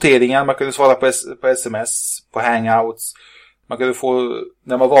får noteringar, man kunde svara på sms, på hangouts. Man kunde få,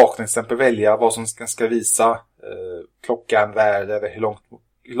 när man vaknar till exempel, välja vad som ska visa. Klockan, väder,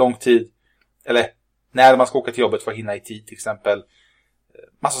 hur lång tid. Eller när man ska åka till jobbet för att hinna i tid till exempel.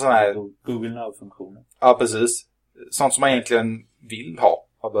 Massa sådana här Google Now-funktioner. Ja, precis. Sånt som man egentligen vill ha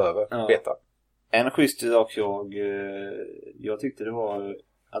och behöver veta. En schysst sak jag tyckte det var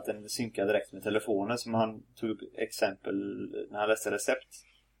att den synkade direkt med telefonen, som han tog upp exempel när han läste recept.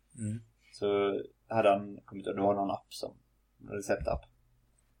 Så hade han kommit att det var någon app som receptapp.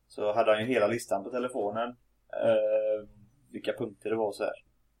 Så hade han ju hela listan på telefonen, vilka punkter det var och så här.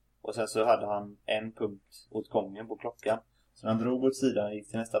 Och sen så hade han en punkt åt gången på klockan. Så när han drog åt sidan och gick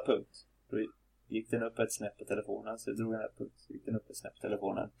till nästa punkt, då gick den upp ett snäpp på telefonen. Så drog han ett punkt, så gick den upp ett snäpp på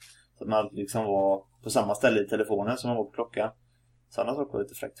telefonen. Så att man liksom var på samma ställe i telefonen som man var på klockan. Sådana saker var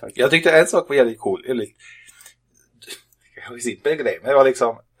lite fräckt faktiskt. Jag tyckte en sak var jävligt cool. Kanske simpel grej, men det var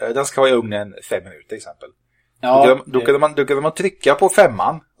liksom, den ska vara i ugnen 5 minuter till exempel. Ja, då kunde man trycka på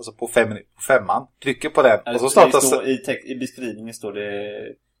 5:an, alltså på 5 minuter, på 5:an, trycker på den och så startas i beskrivningen står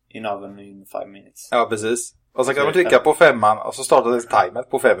det in oven in 5 minutes. Ja, precis. Och så kan man trycka på 5:an och så startar det timer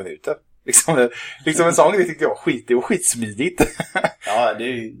på 5 minuter. Liksom en sån grej tyckte jag var skitsmidigt. Ja, det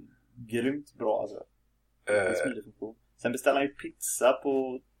är grymt bra alltså. Smidig funktion. Sen beställde han ju pizza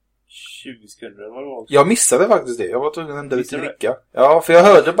på 20 sekunder. Vad det var också. Jag missade faktiskt det. Jag var tvungen att hämta lite dricka. Ja, för jag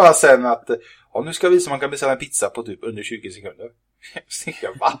hörde bara sen att nu ska vi visa man kan beställa en pizza på typ under 20 sekunder.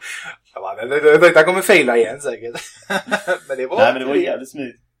 Jag bara, det kommer faila igen säkert. Men det var... Nej, men det var jävligt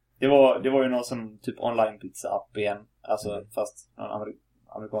smidigt. Det var ju någon som typ online pizza app igen. Alltså fast någon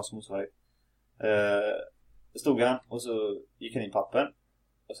amerikansk motsvarighet. Stod han och så gick han in pappen.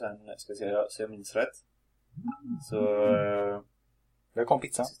 Och sen ska jag säga så jag minns rätt. Så där kom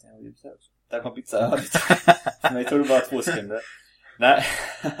pizza. Där kom pizza. Men jag tror det bara 2 sekunder. Nej.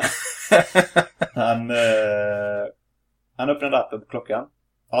 Han öppnade appen på klockan.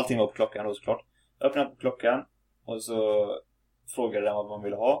 Allting var på klockan då såklart. Öppnade på klockan och så frågade den vad man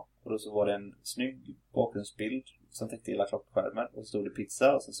ville ha. Och då så var det en snygg bakgrundsbild som täckte hela klockskärmen. Och så stod det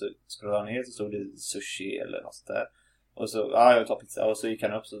pizza och sen så scrollade han ner så stod det sushi eller något sånt där. Och så, jag vill ta pizza. Och så gick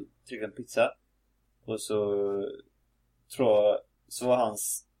han upp så tryckte han pizza. Och så tror jag så var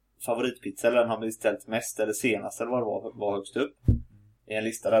hans favoritpizza, eller den han beställt mest eller senast eller vad det var högst upp i en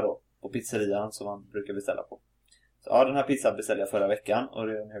lista där då på pizzerian som man brukar beställa på. Så ja, den här pizzan beställde jag förra veckan och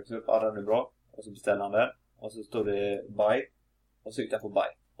det är högst upp, ja den är bra. Och så beställde han den och så stod det buy och så gick jag på buy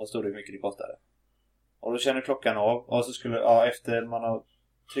och så stod det hur mycket det kostade. Och då känner klockan av och så skulle, ja efter man har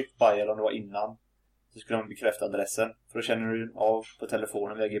tryckt buy eller om det var innan så skulle de bekräfta adressen. För då känner du av på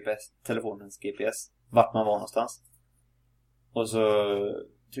telefonen via telefonens GPS vart man var någonstans. Och så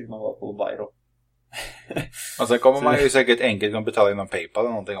trycker man bara på buy då. Och sen kommer man ju säkert enkelt att betala genom PayPal eller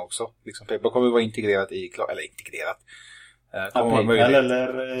någonting också. Liksom PayPal kommer ju vara integrerat i, eller integrerat. PayPal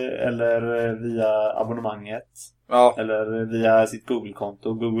eller via abonnemanget. Ja. Eller via sitt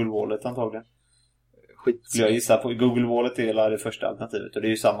Google-konto, Google Wallet antagligen. Skit. Jag gissar på Google Wallet är det första alternativet. Och det är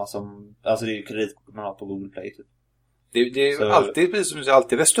ju samma som, alltså det är ju kreditkort man har på Google Play typ. Det är så, alltid, precis som du säger,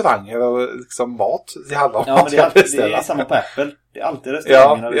 alltid restauranger och liksom mat. Det handlar om ja, men det är samma på Apple. Det är alltid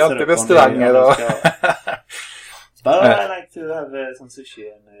restauranger. Ja, det är alltid restauranger. Och But I like to have some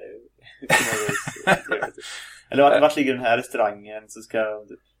sushi and eller vart ligger den här restaurangen så ska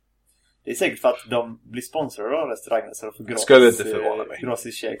det är säkert för att de blir sponsrade av restaurangen så de får gratis. Skulle inte förvåna mig.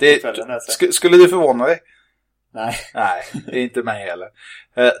 Gratis check på kvällen. Skulle du förvåna dig? Nej. Nej, det är inte mig heller.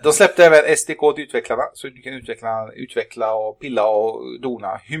 De släppte även SD-kod till utvecklarna så du kan utveckla och pilla och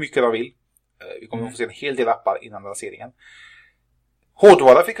dona hur mycket de vill. Vi kommer att få se en hel del appar innan lanseringen.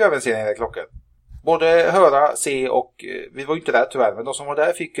 Hårdvara fick även se en klockor. Både höra, se och vi var ju inte där tyvärr, men de som var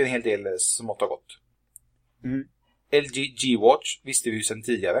där fick en hel del smått och gott. LG G-Watch visste vi ju sedan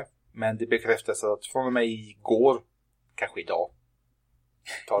tidigare, men det bekräftas att från och med igår, kanske idag,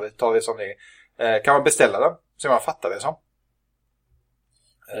 ta det som det är, kan man beställa den, så man fattar det som.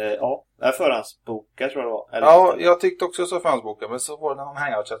 Ja, förhandsboka tror jag det var. Eller ja, jag tyckte också så förhandsboka, men så var det någon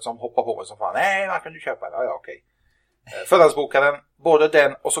hangout som hoppade på mig som fan, nej, man kan du köpa den? Ja, okej. Förhandsbokaren, både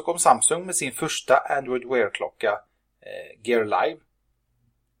den och så kom Samsung med sin första Android Wear-klocka Gear Live.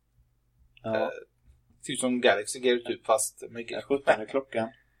 Ser ut som Galaxy Gear typ fast med 17 klockan.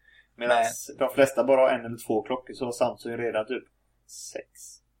 Medan de flesta bara har en eller två klockor så har Samsung redan typ 6.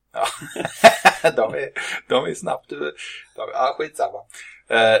 Ja, de är snabbt. Skitsamma.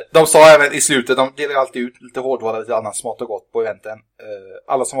 De sa även i slutet, de delar alltid ut lite hårdvara lite annat smått och gott på eventen.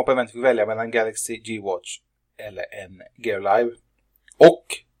 Alla som var på eventet fick välja mellan Galaxy G-Watch eller en Gear Live. Och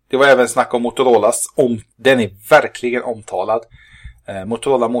det var även snack om Motorolas. Den är verkligen omtalad.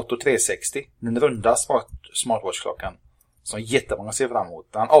 Motorola Moto 360. Den runda smartwatch-klockan. Som jättemånga ser fram emot.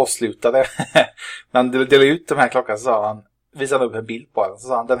 Han avslutade. När han delade ut de här klockan så sa han, visade upp en bild på den. Så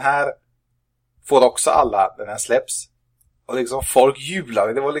sa han, den här får också alla när den släpps. Och liksom folk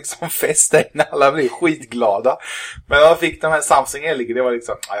jublade. Det var liksom fest där när alla blev skitglada. Men när de fick de här Samsung LG, det var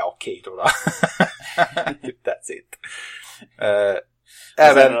liksom, ja okej då. That's it.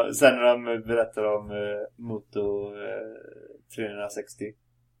 Sen när de berättar om Moto 360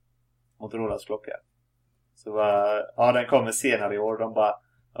 Motorolas klocka. Så var, den kommer senare i år. De bara,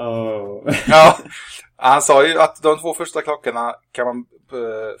 Ja, han sa ju att de 2 första klockorna kan man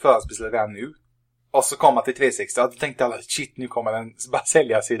förhandsbeställa redan nu. Och så kommer till 360. Jag tänkte alla, shit, nu kommer den bara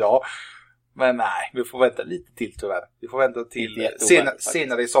säljas idag. Men nej, vi får vänta lite till tyvärr. Vi får vänta till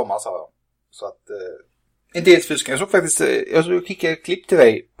senare i sommar, sa de. Så att en del fuskar. Jag såg faktiskt, jag skickade ett klipp till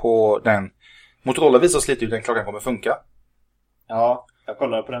dig på den. Motorola visar oss lite hur den klockan kommer funka. Ja, jag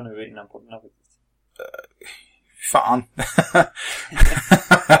kollade på den nu innan på den här faktiskt. Fan.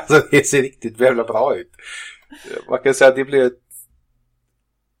 Alltså det ser riktigt jävla bra ut. Man kan säga att det blir ett...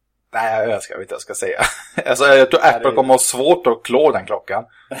 Nej, jag vet inte vad jag ska säga. Alltså jag tror Apple kommer ha svårt att klå den klockan.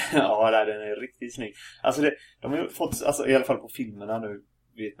 Ja, den är riktigt snygg. Alltså de har ju fått, alltså i alla fall på filmerna, nu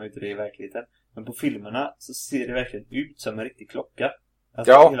vet man ju inte det i verkligheten. Men på filmerna så ser det verkligen ut som en riktig klocka.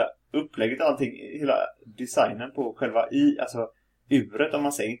 Alltså hela upplägget, allting, hela designen på själva alltså uret, om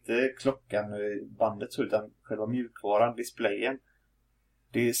man säger, inte klockan, bandet så, utan själva mjukvaran, displayen.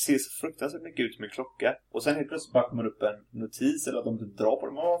 Det ser så fruktansvärt mycket ut som en klocka. Och sen helt plötsligt bara kommer upp en notis eller att de drar på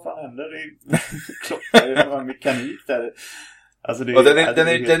dem. Vad fan händer? Det är klocka, det är mekanik där. Alltså det,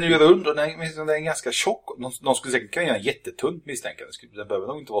 den är ju rund och den är ganska tjock. De skulle säkert kunna göra en jättetunn misstänka. Den behöver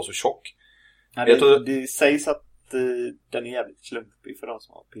nog inte vara så tjock. Ja, det sägs att den är jävligt klumpig för de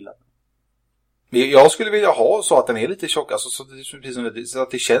som har pillat. Jag skulle vilja ha så att den är lite tjock. Alltså, så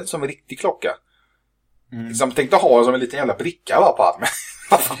att det känns som en riktig klocka. Jag tänkte ha den som en liten jävla bricka på armen.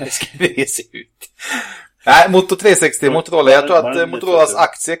 Vad fan ska det se ut? Nej, Moto 360, Motorola. Jag tror att Motorolas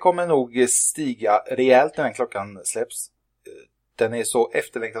aktie kommer nog stiga rejält när den klockan släpps. Den är så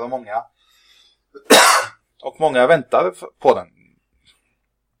efterlängtad av många. Och många väntar på den.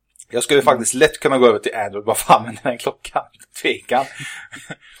 Jag skulle faktiskt lätt kunna gå över till Android bara för att använda den klockan. Tvekan.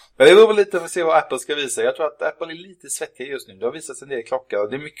 Men det beror lite för att se vad Apple ska visa. Jag tror att Apple är lite svettiga just nu. Det har visat en del klockor.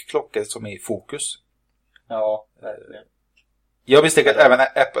 Det är mycket klockor som är i fokus. Ja, verkligen. Jag misstänker att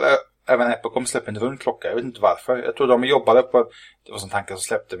även Apple kommer släppa en rund klocka. Jag vet inte varför. Jag tror de jobbade på... Det var som tanken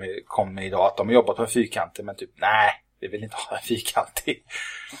som kom med idag. Att de har jobbat på en fyrkantig. Men typ, nej, vi vill inte ha en fyrkantig.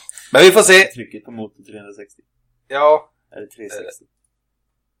 Men vi får se. Trycket på motorn 360. Ja. Eller 360.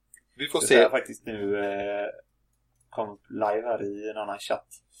 Vi får se. se. Jag har faktiskt nu kommit live här i en annan chatt.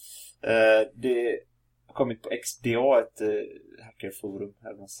 Det har kommit på XDA, ett hackerforum,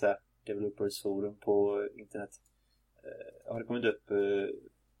 eller man säger, developersforum på internet. Har det kommit upp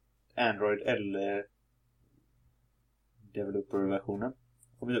Android eller developer-versionen.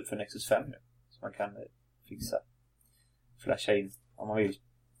 Kommit upp för Nexus 5 nu. Så man kan fixa, flasha in om man vill.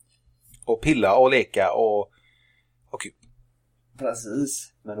 Och pilla och leka och kul.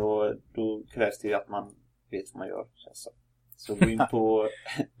 Precis. Men då krävs det ju att man vet vad man gör. Så gå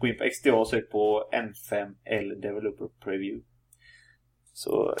in på XDA och sök på N5L Developer Preview.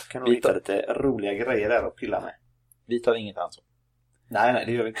 Så kan du hitta lite roliga grejer där att pilla med. Vi tar inget ansvar. Nej,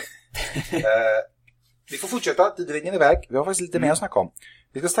 det gör vi inte. Vi får fortsätta, det ringer iväg. Vi har faktiskt lite mer att snacka om.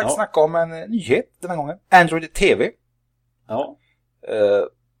 Vi ska strax snacka om en nyhet den här gången. Android TV. Ja.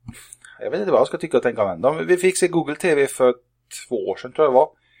 Jag vet inte vad jag ska tycka och tänka om den. Vi fick se Google TV för 2 år sedan, tror jag det var.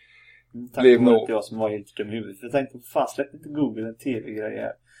 Tack vare att jag som var helt dum i huvudet. För jag tänkte, fan släppte inte Google en TV-grej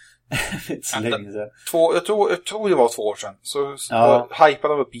här. Så länge sedan. Jag tror det var 2 år sedan. Så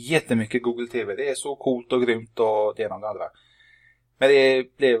hypade de upp jättemycket Google TV. Det är så coolt och grymt och det ena och det andra. Men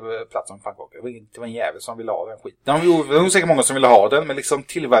det blev plats som pannkaka. Det var en jävel som ville ha den skit. Det var säkert många som ville ha den. Men liksom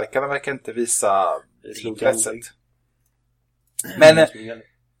tillverkarna verkar inte visa intresset. Men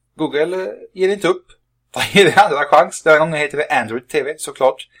Google ger inte upp. De ger det andra chans. Den här gången heter det Android TV,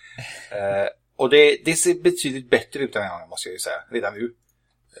 såklart. Och det ser betydligt bättre ut den här gången, måste jag ju säga. Redan nu.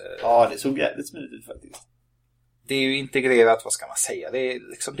 Ja, det såg jävligt smidigt ut faktiskt. Det är ju integrerat, vad ska man säga? Det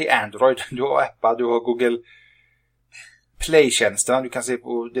är Android. Du har appar, du har Google Play-tjänsterna. Du kan se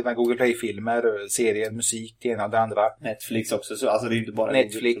på dina Google Play-filmer, serier, musik, det ena och det andra. Netflix också, så alltså det är inte bara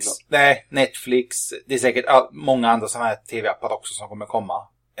Netflix. Google, nej, Netflix. Det är säkert många andra sådana här TV-appar också som kommer komma.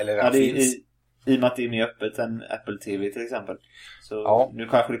 Eller det finns. I och med att det är mer öppet än Apple TV till exempel. Så nu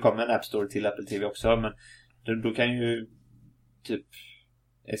kanske det kommer en App Store till Apple TV också. Men då kan ju typ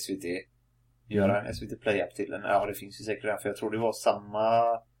SVT göra en SVT Play-app till den. Ja, det finns ju säkert redan. För jag tror det var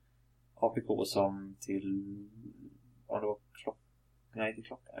samma APK som till... Om det var Nej, inte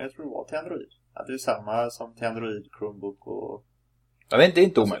klockan. Jag tror det var till Android. Att det är samma som till Android, Chromebook och... Ja, det är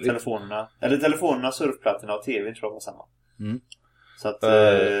inte omöjligt. Telefonerna, surfplattorna och TVn tror jag var samma. Mm. Så att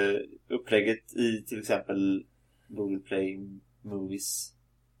upplägget i till exempel Google Play Movies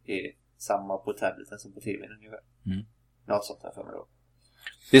är samma på tableten som på TVn ungefär. Något sånt här för mig då.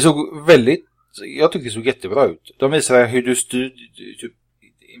 Det såg väldigt... Jag tycker det såg jättebra ut. De visar hur du styr typ,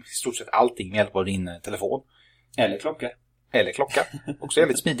 i stort sett allting med hjälp av din telefon. Eller klocka. Också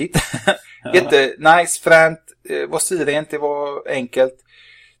väldigt smidigt. Jättenice, fränt. Var stilrent, det var enkelt.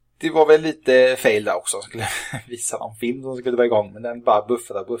 Det var väl lite fail där också. Jag skulle visa någon film som skulle vara igång. Men den bara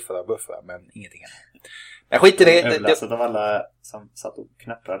buffrar. Men ingenting annat. Men skit i det. Överlastat av alla som satt och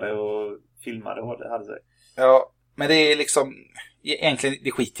knapprade och filmade och hade sig. Ja, men det är liksom... Egentligen,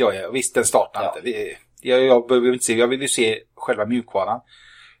 det skiter jag i. Visst, den startar inte. Jag behöver inte se. Jag vill ju se själva mjukvaran.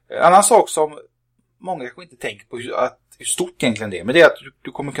 En annan sak som många kanske inte tänker på hur stort egentligen det är. Men det är att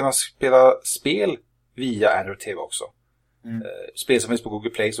du kommer kunna spela spel via Android TV också. Spel som finns på Google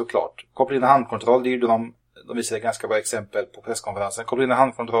Play såklart. Koppla in en handkontroll, det är ju de visade ett ganska bra exempel på presskonferensen. Koppla in en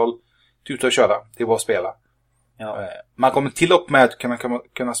handkontroll, tuta och köra, det är bara att spela. Man kommer till och med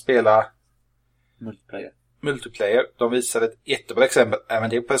kunna spela multiplayer. De visade ett jättebra exempel även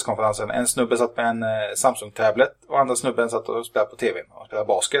det på presskonferensen. En snubbe satt med en Samsung-tablet och andra snubben satt och spelade på tvn och spelade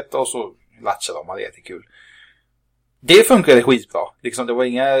basket och så latchade de, och det är jättekul. Det funkade skitbra. Liksom, det var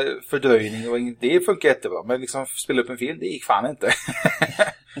inga fördröjning. Det funkar jättebra. Men liksom, spela upp en film, det gick fan inte.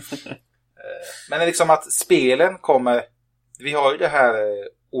 Men liksom att spelen kommer... Vi har ju det här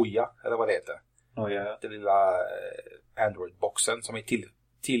Oja, eller vad det heter. Det lilla Android-boxen som är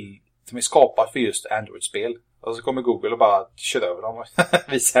som är skapat för just Android-spel. Och så kommer Google och bara kör över dem och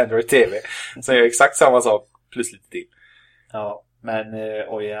visar Android TV. Så gör exakt samma sak, plus lite till. Ja, men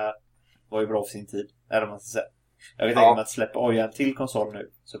Oja var ju bra för sin tid. Eller man ska säga. Jag vet inte om att släppa Oja till konsol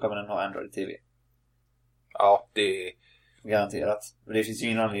nu så kommer den ha Android TV. Ja, det är... Garanterat. Men det finns ju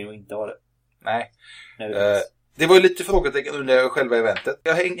ingen anledning att inte ha det. Nej. Det var ju lite frågetecken under själva eventet.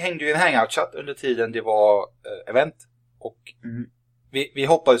 Jag hängde ju i en hangout-chatt under tiden det var event. Och vi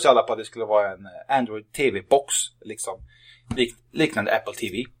hoppades ju alla på att det skulle vara en Android TV-box liksom. Liknande Apple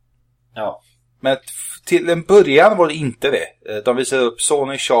TV. Ja. Men till en början var det inte det. De visade upp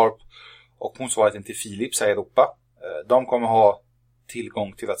Sony, Sharp och motsvarigheten till Philips i Europa. De kommer ha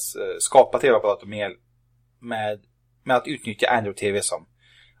tillgång till att skapa TV-apparater med att utnyttja Android TV som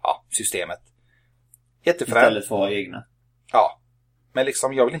systemet. Jättefränt. Istället för att ha egna. Ja. Men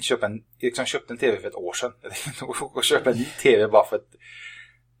liksom, jag vill inte köpa jag köpte en TV för ett år sedan. Och köpa en ny TV bara för att...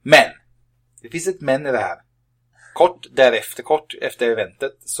 Men! Det finns ett men i det här. Kort efter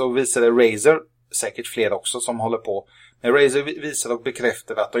eventet så visade Razer, säkert fler också som håller på. Men Razer visade och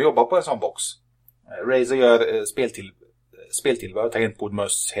bekräftade att de jobbar på en sån box. Razer gör speltillbehör, tangentbord,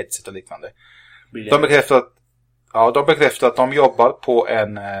 möss, headset och liknande. De bekräftar att de jobbar på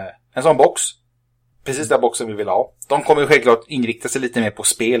en sån box. Precis den boxen vi vill ha. De kommer ju självklart inrikta sig lite mer på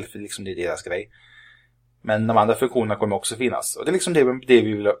spel, för liksom det är deras grej. Men de andra funktionerna kommer också finnas. Och det är liksom det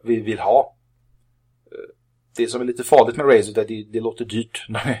vi vill ha. Det som är lite farligt med Razer, det låter dyrt.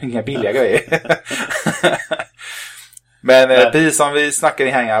 De har inga billiga grejer. Men precis som vi snackade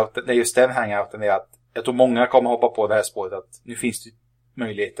i Hangouten, just den Hangouten, är att jag tror många kommer hoppa på det här spåret att nu finns det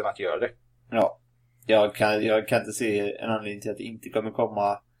möjligheten att göra det. Ja. Jag kan inte se en anledning till att det inte kommer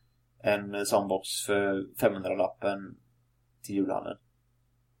komma en sån box för 500-lappen till julhandeln.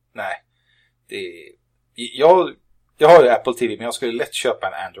 Nej. Jag har ju Apple TV, men jag skulle lätt köpa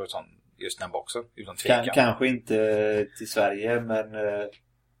en Android sån, just den boxen, utan tvekan. Kanske inte till Sverige, men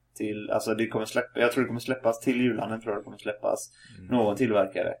till, alltså det kommer jag tror det kommer släppas till julhandeln, tror jag det kommer släppas någon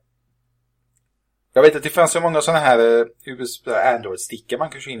tillverkare. Jag vet att det fanns så många såna här Android-stickor man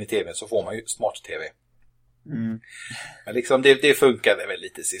kan köra in i tvn, så får man ju smart-tv. Men liksom det funkade väl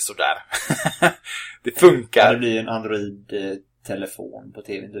lite sådär. Det funkar. Det blir en Android-telefon på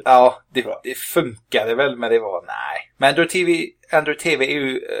tvn typ. Ja, det funkade väl, men det var nej. Men Android TV är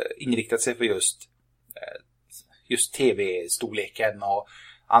ju inriktat sig för just tv-storleken och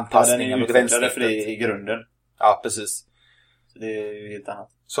anpassningen och gränssnittet. För det i grunden. Ja, precis. Så det är ju helt annat.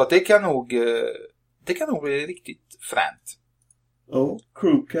 Så att det kan nog bli riktigt fränt. Ja,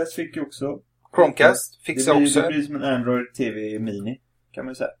 Chromecast fick ju också. Chromecast fixar också. Det blir som en Android TV Mini, kan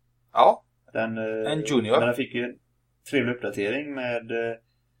man ju säga. Ja, en Junior. Men den fick ju en trevlig uppdatering med...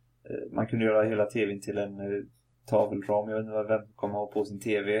 man kunde göra hela tvn till en tavelram. Jag vet inte vem kommer ha på sin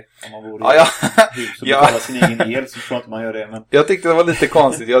tv. Om man bor i hus och betalar sin egen el, så tror inte man gör det. Men... Jag tyckte det var lite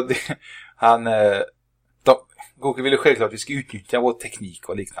konstigt. Google ville självklart att vi ska utnyttja vår teknik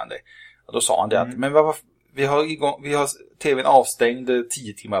och liknande. Och då sa han det att men vi har tvn avstängd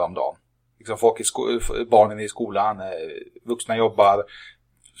 10 timmar om dagen. Liksom barnen är i skolan, vuxna jobbar,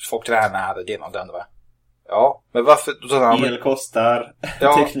 folk tränar, det ena och det andra. Ja, men varför? Då sa han, el kostar,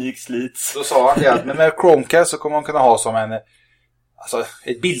 teknik slits. Då sa han det att men med Chromecast så kommer man kunna ha som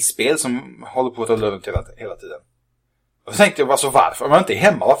ett bildspel som håller på att ta lönt hela tiden. Och så tänkte jag, varför? Om jag inte är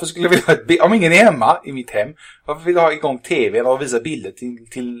hemma, varför skulle jag vilja ha om ingen är hemma i mitt hem, varför vill jag ha igång tvn och visa bilder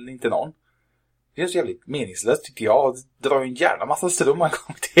till inte någon? Det är så jävligt meningslöst tycker jag. Det drar ju en jävla massa ström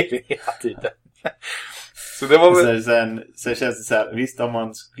igång tv hela tiden. Så det var väl... Sen känns det så här, visst om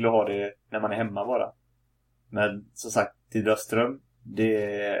man skulle ha det när man är hemma bara. Men som sagt, det drar ström.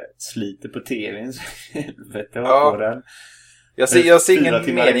 Det sliter på tvn. Helvete på den. Jag ser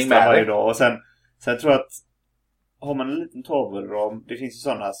ingen mening med varje dag. Och sen tror jag att har man en liten tavelram, det finns ju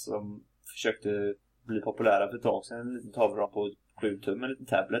sådana som försökte bli populära för ett tag sedan, en liten tavelram på 7 tum, en liten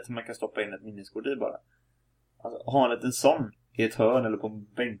tablet som man kan stoppa in ett minneskort i bara. Alltså, ha en liten sån i ett hörn eller på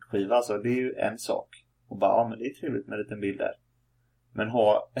en bänkskiva, alltså, det är ju en sak. Och bara, men det är trevligt med en liten bild där. Men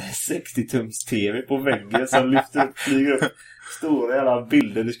ha 60-tums tv på väggen som flyger upp stora jävla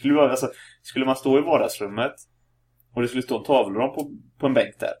bilder. Det skulle vara, alltså, skulle man stå i vardagsrummet och det skulle stå en tavelram på en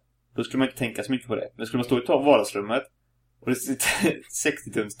bänk där, då skulle man inte tänka så mycket på det. Men skulle man stå i vardagsrummet och det sitter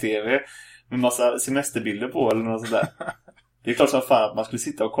 60-tums tv med massa semesterbilder på eller något sånt där. Det är klart som fan att man skulle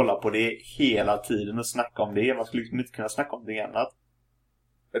sitta och kolla på det hela tiden och snacka om det. Man skulle liksom inte kunna snacka om det annat.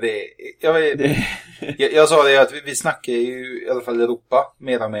 Jag sa det att vi snackar ju i alla fall i Europa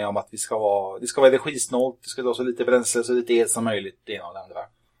mer och mer om att det ska vara energisnålt, det ska vara så lite bränsle, så lite el som möjligt, det ena och det andra.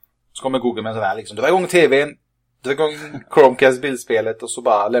 Så kommer Google med sån här liksom, dra igång tvn, dra igång Chromecast bildspelet och så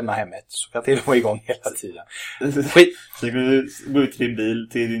bara lämna hemmet, så kan tvn vara igång hela tiden. Skit. Så du gå ut till din bil,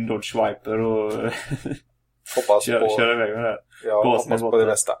 till din Dodge Viper och köra iväg med det. Ja, hoppas på det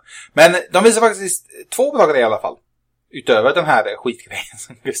bästa. Men de visar faktiskt 2 bra grejer i alla fall. Utöver den här skitgrejen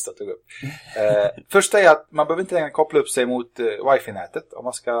som Gustav tog upp. Första är att man behöver inte längre koppla upp sig mot wifi-nätet om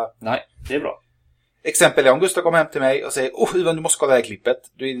man ska... Nej, det är bra. exempel är om Gustav kommer hem till mig och säger Ivan, du måste kolla det här klippet.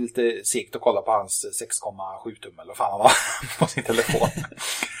 Du är lite segt att kolla på hans 6,7 tum eller vad fan han har på sin telefon.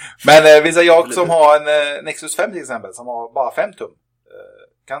 Men visst jag som har en Nexus 5 till exempel som har bara 5 tum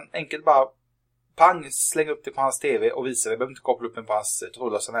kan enkelt bara slänga upp det på hans tv och visa det. Jag behöver inte koppla upp den på hans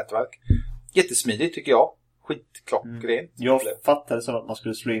trådlösa nätverk. Jättesmidigt tycker jag. Skitklockrent. Jag fattade som att man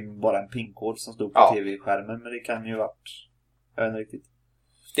skulle slå in bara en pinkod som stod på tv-skärmen, men det kan ju varit... Jag vet inte riktigt.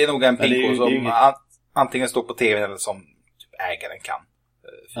 Det är nog en pinkod som antingen står på tv eller som typ ägaren kan.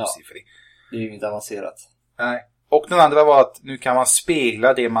 Fyrsiffrig. Det är ju inget avancerat. Nej. Och den andra var att nu kan man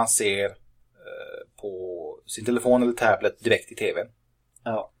spegla det man ser på sin telefon eller tablet direkt i tvn.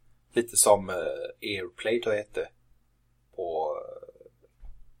 Ja. Lite som AirPlay tror jag hette på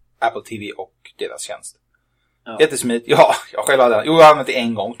Apple TV och deras tjänst. Ja. Jättesmidigt. Ja, jag själv hade den. Jo, jag har använt det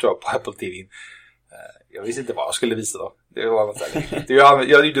en gång tror jag på Apple TV. Jag visste inte vad jag skulle visa då. Det var något där. Jag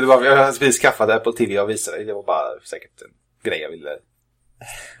hade precis skaffat Apple TV och visade det. Det var bara säkert en grej jag ville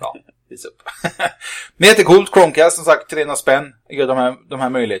visa upp. Men jättecoolt. Chromecast som sagt 300 spänn. Gör de här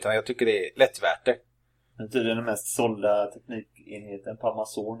möjligheterna. Jag tycker det är lätt värt det. Det är tydligen den mest sålda teknikenheten på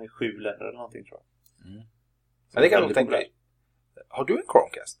Amazon i 7 länder eller någonting tror jag. Men det kan jag tänka dig. Har du en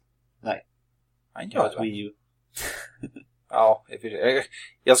Chromecast? Nej. Wii U. Ja,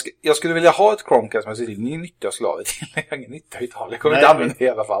 jag skulle vilja ha ett Chromecast men det är ingen nytta jag skulle ha det till. Jag har ingen nytta utav det. Jag kommer inte använda det i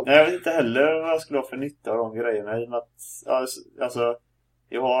alla fall. Nej, jag vet inte heller vad jag skulle ha för nytta av de grejerna. I och med att, alltså,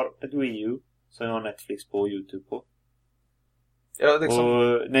 jag har ett Wii U som jag har Netflix på och YouTube på. Ja, liksom...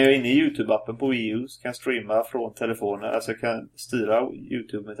 Och när jag är inne i YouTube-appen på Wii U så kan jag streama från telefonen. Alltså jag kan styra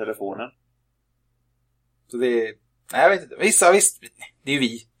YouTube med telefonen. Så det är... Nej, jag vet inte. Visst. Det är ju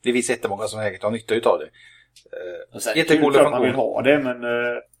vi. Det finns jättemånga som säkert har nytta utav det. Jättecool att man vill ha det, men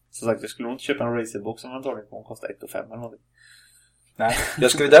som sagt, jag skulle nog inte köpa en Razerbox som antagligen kommer att kosta 1,5 eller någonting. Nej,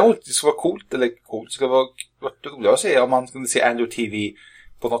 jag skulle däremot, det skulle vara coolt, det skulle vara roligt att se om man kunde se Android TV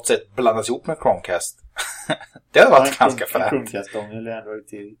på något sätt blandas ihop med Chromecast. Det hade varit ganska fränt. Chromecast-ång eller Android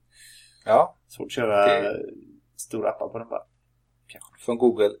TV. Ja. Svårt att köra stora appar på den bara. Kanske.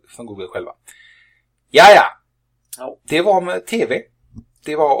 Från Google själva. Ja. Det var om TV.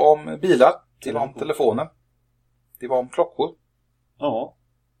 Det var om bilar. Det var om telefonen. Det var om klockor. Ja.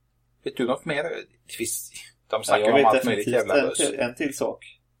 Vet du något mer? De snackar om allt möjligt jävla börs. En till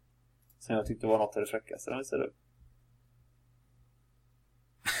sak. Som jag tyckte var något av det fräckaste.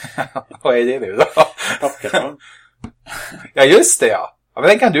 Vad är det nu då? Pappkartong. Ja, just det ja. Ja, men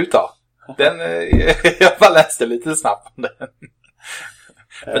den kan du ta. Jag bara läste lite snabbt om den.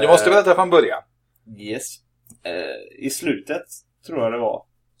 Men du måste berätta från början. Yes. I slutet tror jag det var.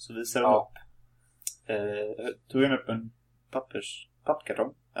 Så visade de upp. Tog jag upp en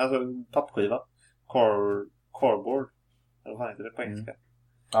pappkartong. Alltså pappskiva. Cardboard. Eller vad heter det på engelska?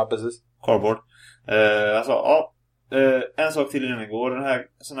 Ja, precis. Cardboard. En sak till innan igår.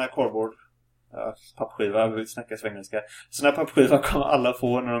 Sån här cardboard. Pappskiva. Vi snackar svengelska. Sån här pappskiva kommer alla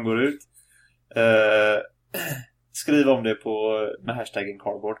få när de går ut. Skriv om det med hashtaggen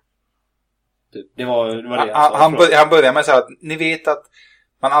cardboard. Det var det han började med att säga att ni vet att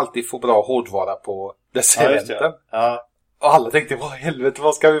man alltid får bra hårdvara på dessa eventen. Ja. Och alla tänkte, vad i helvete,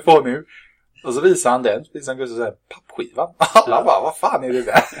 vad ska vi få nu? Och så visar han den. Så han säger pappskivan. Alla bara, vad fan är det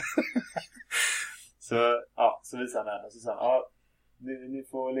där? så visar han den. Och så sa han, ni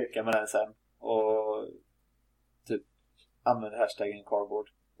får leka med den sen. Och typ använd hashtaggen cardboard.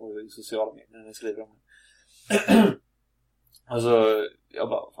 Och i sociala medier när ni skriver om det. Och så, jag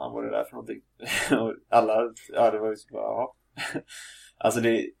bara, vad fan var det där för någonting? Och alla, det var ju så bara, ja. Alltså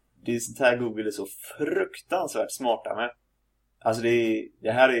det är sånt här Google är så fruktansvärt smarta med. Alltså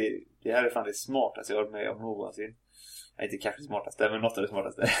det här är fan det smartaste jag har varit med om någonsin. Jag är inte kanske smartaste, men något av det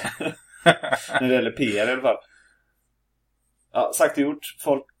smartaste. När det gäller PR i alla fall. Ja, sagt och gjort.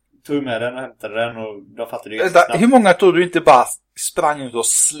 Folk tog med den och hämtade den och de fattade det snabbt. Hur många tror du inte bara sprang ut och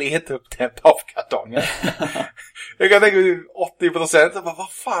slet upp den pappkartongen? Jag kan tänka 80%.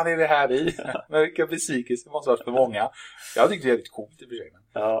 Vad fan är det här i? Men vilka besvikelse måste ha varit för många. Jag tyckte det är lite coolt i försöken.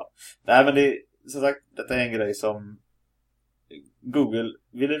 Ja, nej men det som sagt, detta är en grej som Google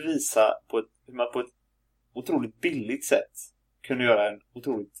ville visa hur man på ett otroligt billigt sätt kunde göra en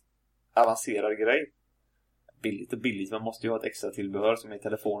otroligt avancerad grej. Billigt, man måste ju ha ett extra tillbehör som är i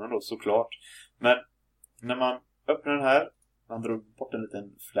telefonen då, såklart. Men när man öppnar den här, man drar bort en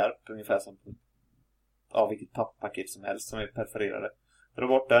liten flärp ungefär som vilket papppaket som helst som är perforerade. Drar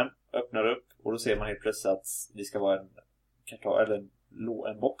bort den, öppnar upp och då ser man helt plötsligt att det ska vara en kartong eller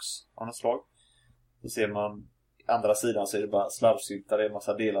en box av något slag. Då ser man andra sidan så är det bara slarvsylta, det är en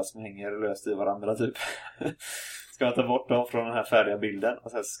massa delar som hänger löst i varandra typ. Ska man ta bort dem från den här färdiga bilden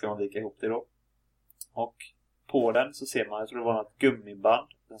och sen ska man vika ihop det då. Och på den så ser man, jag tror det var något gummiband.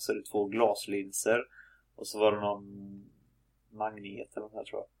 Sen så är det 2 glaslinser. Och så var det någon magnet eller något här,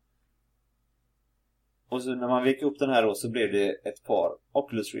 tror jag. Och så när man vek upp den här då så blev det ett par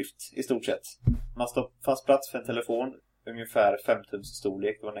Oculus Rift i stort sett. Man fanns plats för en telefon, ungefär 5 tums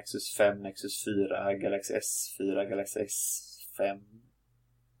storlek. Det var Nexus 5, Nexus 4, Galaxy S4, Galaxy S5.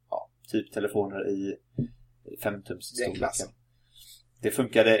 Ja, typ telefoner i 5 tums storleken. Det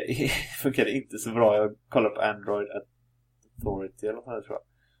funkade inte så bra. Jag kollade på Android Authority eller något här, tror jag.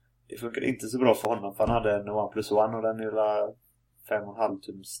 Det funkade inte så bra för honom, för han hade en OnePlus One och den lilla 5,5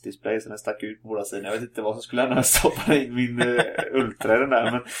 tums display, så den stack ut på båda sidorna. Jag vet inte vad som skulle hända när jag stoppade in min Ultra i den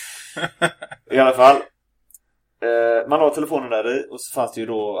där, men i alla fall man la telefonen där i, och så fanns det ju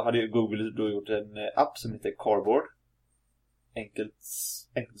då, hade ju Google då gjort en app som heter Cardboard. Enkelt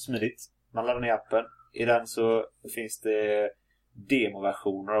och smidigt. Man laddar ner appen. I den så finns det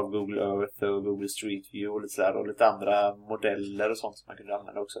demoversioner av Google Earth och Google Street View och lite sådär, och lite andra modeller och sånt som man kunde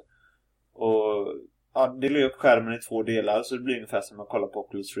använda också. Och ja, det lägger upp skärmen i 2 delar, så det blir ungefär som att kolla på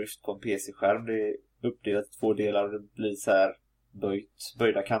Oculus Rift på en PC-skärm. Det är uppdelat i 2 delar och det blir så här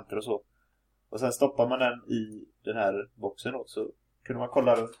böjda kanter och så. Och sen stoppar man den i den här boxen då, så kunde man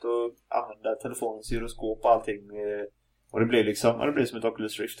kolla runt och använda telefonens gyroskop och allting. Och det blir liksom, ja, det blir som ett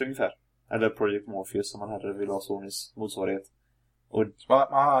Oculus Rift ungefär. Eller Project Morpheus som man hade vid Sonys motsvarighet. Och man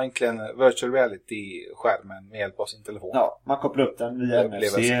har egentligen virtual reality-skärmen med hjälp av sin telefon. Ja, man kopplar upp den via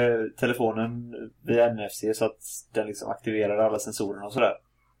NFC, telefonen via NFC, så att den liksom aktiverar alla sensorerna och sådär.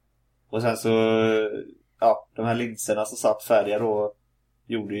 Och sen så, ja, de här linserna som satt färdiga då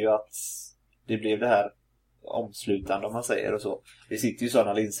gjorde ju att det blev det här omslutande, om man säger, och så. Det sitter ju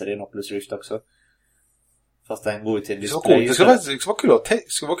sådana linser i en Oculus Rift också. Fast den går ju till en display. Det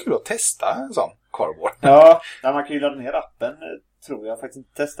ska vara kul att testa en sån Cardboard. Ja, man kan ju ladda ner appen, tror jag faktiskt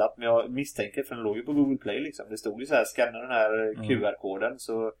inte testat, men jag misstänker, för den låg ju på Google Play liksom. Det stod ju så här, scanna den här QR-koden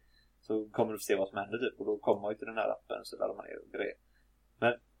så kommer du få se vad som händer typ. Och då kommer man ju till den här appen, så laddar man ner och grejer.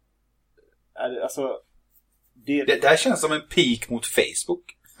 Men alltså det här känns som en peak mot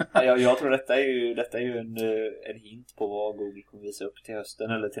Facebook. jag tror detta är ju en hint på vad Google kommer visa upp till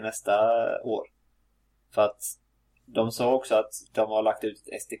hösten eller till nästa år. För att de sa också att de har lagt ut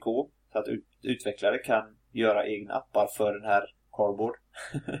ett SDK så att utvecklare kan göra egna appar för den här Cardboard.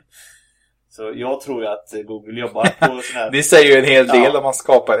 Så jag tror ju att Google jobbar på sån här... Det säger ju en hel del om man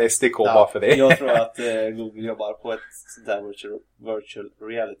skapar en SDK bara för det. Jag tror att Google jobbar på ett sånt där virtual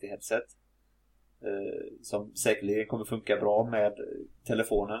reality headset. Som säkerligen kommer funka bra med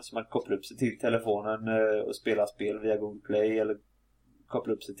telefonen. Så man kopplar upp sig till telefonen och spelar spel via Google Play, eller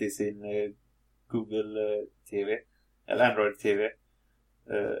kopplar upp sig till sin Google TV eller Android TV.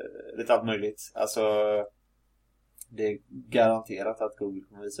 Lite allt möjligt. Alltså det är garanterat att Google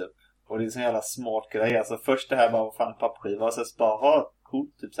kommer visa upp. Och det är en sån jävla smart grej. Alltså först det här bara, vad fan, en pappskiva, och sen så bara,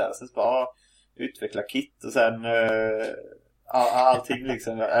 coolt typ så här. Sen så bara, utveckla kit, och sen allting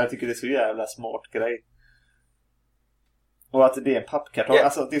liksom. Jag tycker det är så jävla smart grej. Och att det är en pappkartong. Yeah.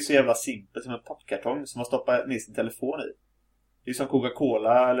 Alltså det är så jävla simpelt som en pappkartong som man stoppar ner sin telefon i. Det är som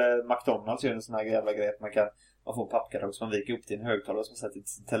Coca-Cola eller McDonalds gör en sån här jävla grej att man får en pappkartong som man viker upp till en högtalare som man sätter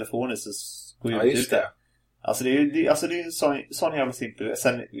sin telefon i, så går ju ut det. Alltså det är en sån jävla simpel.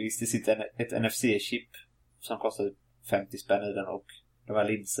 Sen visst, det sitter ett NFC-chip som kostar 50 spänn i den, och de här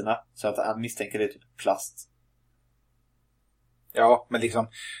linserna, så att han misstänker det är typ plast. Ja, men liksom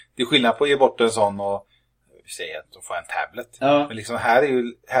det är skillnad på att ge bort en sån och säga att de får en tablet. Ja. Men liksom här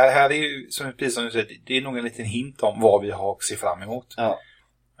är ju som precis som du säger, det är nog en liten hint om vad vi har att se fram emot. Ja.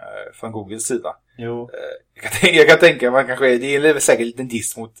 Från Googles sida. Jo. Jag kan tänka man kanske det är säkert en liten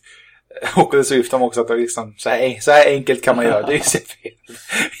diss mot Oculus Rift om också, att liksom, så här enkelt kan man göra. Det är ju så fel.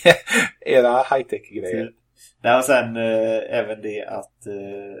 Era high-tech-grejer. Nej, och sen även det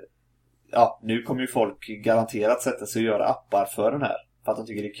att nu kommer ju folk garanterat sätta sig och göra appar för den här. För att de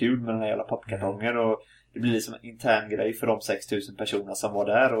tycker det är kul med den här jävla pappkartongen. Och det blir liksom en intern grej för de 6000 personerna som var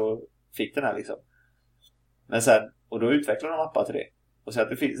där och fick den här liksom. Men sen, och då utvecklar de appar till det. Och så att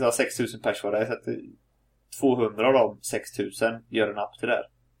det finns 6000 personer där, så att 200 av de 6000 gör en app till det här.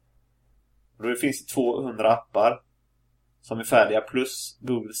 Och då finns det 200 appar som är färdiga, plus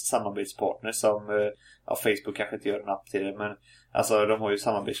Googles samarbetspartners som Facebook kanske inte gör en app till det, men alltså de har ju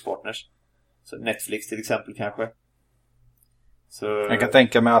samarbetspartners. Så Netflix till exempel kanske. Så jag kan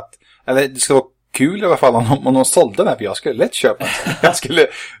tänka mig att, eller det skulle vara kul i alla fall om de sålde den här, för jag skulle lätt köpa den.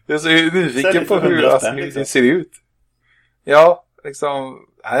 Jag är så nyfiken på hur det ser ut. Ja, liksom,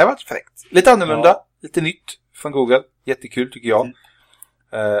 det har varit fräckt. Lite annorlunda, lite nytt från Google. Jättekul tycker jag.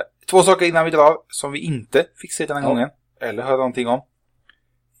 2 saker innan vi drar som vi inte fick se den här gången. Eller höra någonting om.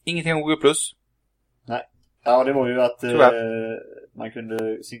 Ingenting om Google Plus. Ja, det var ju att man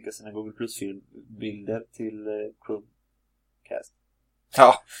kunde synka sina Google Plus-bilder till Chromecast.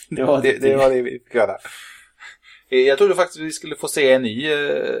 Ja, det var det vi fick göra. Jag trodde faktiskt att vi skulle få se en ny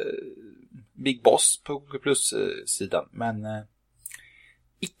Big Boss på Google Plus-sidan. Men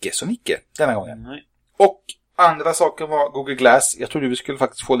icke så icke denna gången. Nej. Och andra saker var Google Glass. Jag trodde vi skulle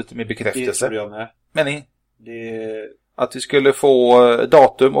faktiskt få lite mer bekräftelse. Det trodde jag med. Men att vi skulle få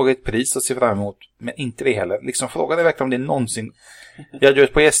datum och ett pris att se fram emot. Men inte det heller. Liksom frågan är verkligen om det någonsin... Jag hade ju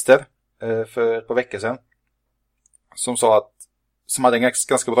ett par gäster för ett par veckor sedan. Som hade en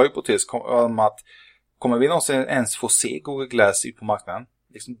ganska bra hypotes om att kommer vi någonsin ens få se Google Glass ut på marknaden?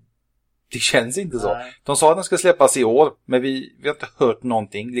 Liksom, det känns inte så. Nej. De sa att den ska släppas i år. Men vi har inte hört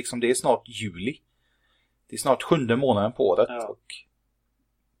någonting. Liksom, det är snart juli. Det är snart 7:e månaden på året. Ja. Och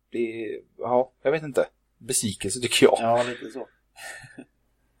det är, jag vet inte. Besvikelse tycker jag. Ja, lite så.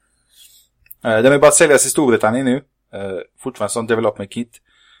 Den är bara att säljas i Storbritannien nu. Fortfarande som development kit.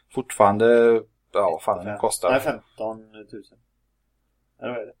 Fortfarande, vad fan den kostar. Nej, 15 000.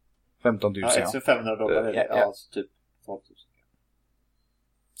 Eller vad är det? 15 000, ja. $500. Ja, så typ 12 000.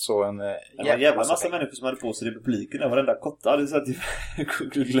 Så en det var en jävla massa människor som hade på sig det i publiken. Där varenda kotta hade satt i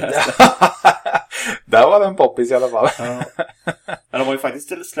Google Glass. Där var den poppis i alla fall. Ja. Men de har ju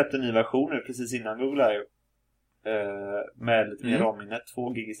faktiskt släppt en ny version nu precis innan Google I.O. Med lite mer ramminne, 2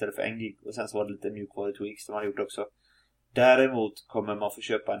 gig istället för 1 gig. Och sen så var det lite new quality tweaks de hade gjort också. Däremot kommer man få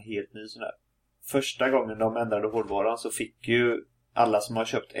köpa en helt ny sån här. Första gången de ändrade hårdvaran så fick ju alla som har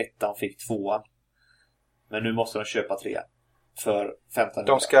köpt 1:an fick 2:an. Men nu måste de köpa 3:an för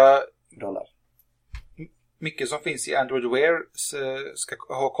 $15. Mycket som finns i Android Wear ska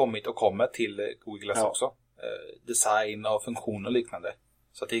ha kommit och kommer till Google Glass också. Design och funktioner och liknande.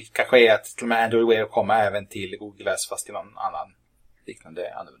 Så att det kanske är att till och med Android Wear kommer även till Google Glass fast i någon annan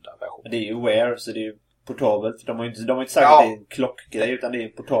liknande annorlunda version. Det är ju Wear så det är ju portabelt. De har inte sagt att det är en klockgrej utan det är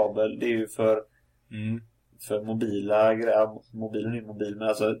en portabel. Det är ju för mobila grejer. Mobilen är mobil men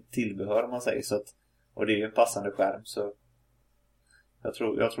alltså tillbehör man säger så att, och det är ju en passande skärm så jag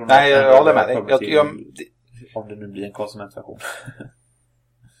tror nej, jag håller med dig. Om det nu blir en konsumentversion.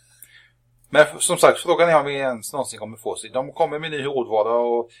 Men som sagt, frågan är om vi ens någonsin kommer få sig. De kommer med ny hårdvara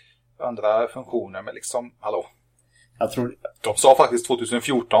och andra funktioner, men liksom, hallå. De sa faktiskt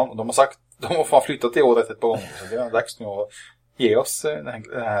 2014 och de har fan flyttat det året ett par gånger. Så det är dags nu att ge oss de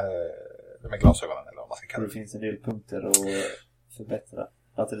här glasögonen eller vad man ska kalla det. Det finns en del punkter att förbättra.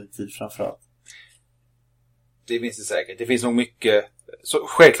 Batteritid framförallt. Det finns det säkert. Det finns nog mycket. Så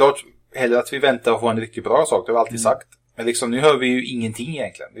självklart hellre att vi väntar och får en riktigt bra sak. Det har vi alltid sagt. Men liksom nu hör vi ju ingenting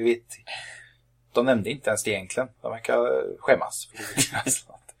egentligen. Vi vet. De nämnde inte ens det egentligen. De verkar skämmas.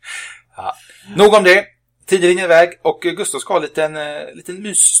 Ja. Nog om det. Tiden rinner iväg. Och Gustav ska ha en liten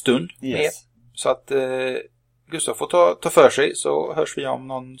mysstund med. Så att Gustav får ta för sig. Så hörs vi om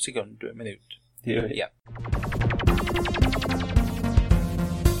någon minut. Det gör vi igen.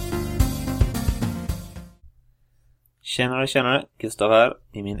 Tjenare, Gustav här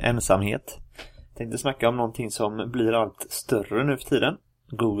i min ensamhet. Tänkte snacka om någonting som blir allt större nu för tiden.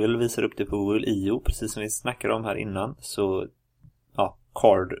 Google visar upp det på Google I.O. precis som vi snackade om här innan. Så,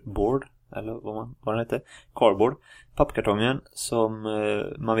 Cardboard, eller vad den heter. Cardboard, pappkartongen som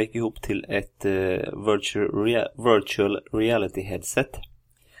man vek ihop till ett virtual reality headset.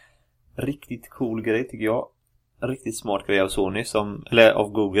 Riktigt cool grej tycker jag. Riktigt smart grej av Sony eller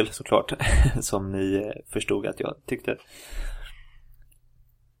av Google såklart som ni förstod att jag tyckte.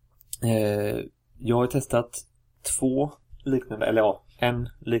 Jag har testat 2 liknande en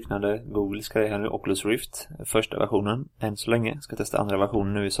liknande Googles grej här nu, Oculus Rift, första versionen än så länge. Ska testa andra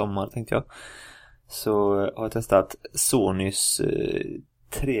versionen nu i sommar tänkte jag. Så har jag testat Sonys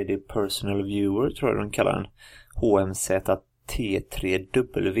 3D Personal Viewer tror jag de kallar den. HMZ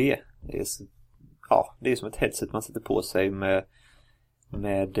T3W. Det är som ett headset man sätter på sig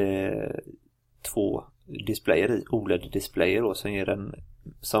med 2 displayer i, OLED-displayer och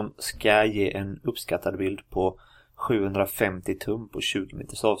som ska ge en uppskattad bild på 750 tum på 20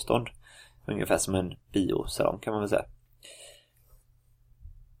 meters avstånd. Ungefär som en biosalong kan man väl säga.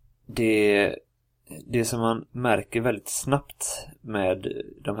 Det som man märker väldigt snabbt med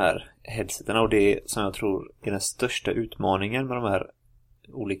de här headseterna och det som jag tror är den största utmaningen med de här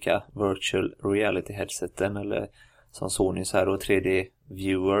olika virtual reality headseten eller som Sony så här och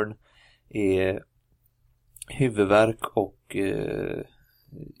 3D-viewern är huvudvärk och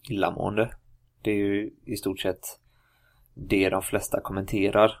illamående. Det är ju i stort sett det de flesta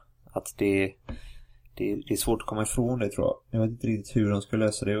kommenterar att det är svårt att komma ifrån det tror jag. Jag vet inte riktigt hur de ska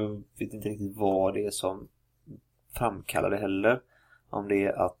lösa det och vet inte riktigt vad det är som framkallar det heller. Om det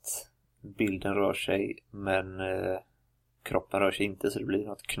är att bilden rör sig men kroppen rör sig inte, så det blir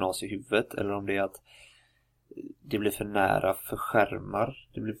något knas i huvudet, eller om det är att det blir för nära för skärmar.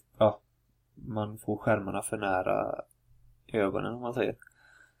 Man får skärmarna för nära ögonen, om man säger.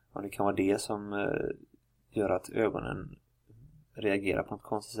 Och det kan vara det som gör att ögonen reagerar på något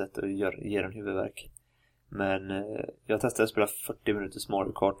konstigt sätt och ger en huvudvärk. Men jag testade att spela 40 minuters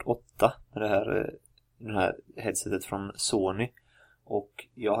Mario Kart 8 med det här headsetet från Sony. Och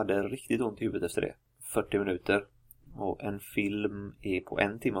jag hade riktigt ont i huvudet efter det. 40 minuter. Och en film är på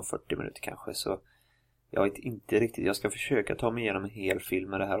 1 timme och 40 minuter kanske. Så jag vet inte riktigt. Jag ska försöka ta mig igenom en hel film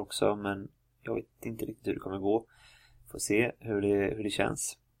med det här också. Men jag vet inte riktigt hur det kommer gå. Får se hur det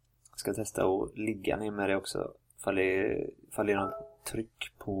känns. Jag ska testa att ligga ner med det också. Ifall det är något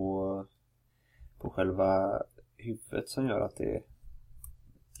tryck på själva huvudet som gör att det är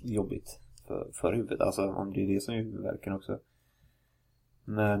jobbigt för huvudet. Alltså om det är det som är huvudvärken också.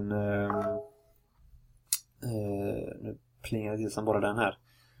 Men nu plingar det till som bara den här.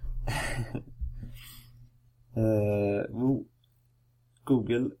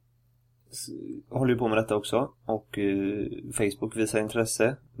 Google håller ju på med detta också. Och Facebook visar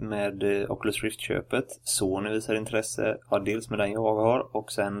intresse med Oculus Rift-köpet. Sony visar intresse, dels med den jag har,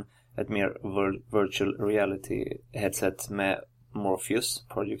 och sen ett mer virtual reality headset med Morpheus.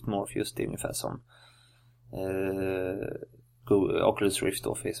 Project Morpheus, det är ungefär som Oculus Rift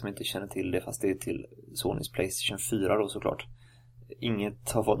då, för er som inte känner till det, fast det är till Sonys PlayStation 4 då såklart.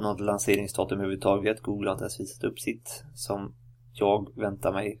 Inget har fått något lanseringsdatum överhuvudtaget. Google har inte ens visat upp sitt, som jag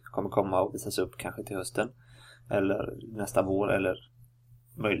väntar mig kommer komma och visas upp kanske till hösten eller nästa vår, eller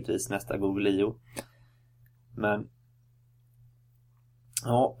möjligtvis nästa Google I.O. Men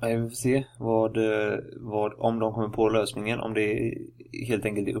ja, vi får se vad om de kommer på lösningen, om det är helt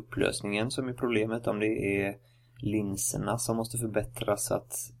enkelt är upplösningen som är problemet, om det är linserna som måste förbättras så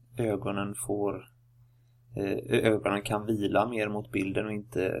att ögonen kan vila mer mot bilden och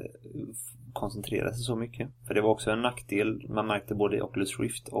inte koncentrera sig så mycket. För det var också en nackdel man märkte både i Oculus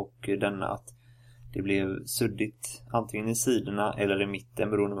Rift och denna, att det blev suddigt antingen i sidorna eller i mitten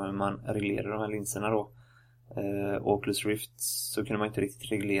beroende på hur man reglerar de här linserna då. Oculus Rift så kunde man inte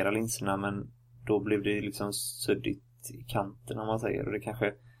riktigt reglera linserna, men då blev det liksom suddigt i kanten om man säger, och det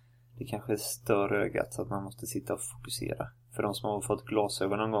kanske stör ögat så att man måste sitta och fokusera. För de som har fått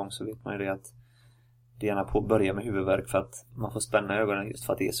glasögon någon gång så vet man ju det, att det gärna börja med huvudvärk för att man får spänna ögonen just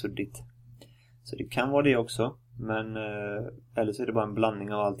för att det är suddigt. Så det kan vara det också, men eller så är det bara en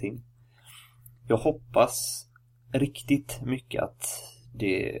blandning av allting. Jag hoppas riktigt mycket att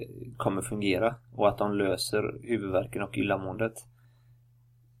det kommer fungera och att de löser huvudvärken och illamåendet.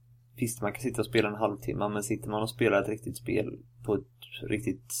 Visst, man kan sitta och spela en halvtimme, men sitter man och spelar ett riktigt spel på ett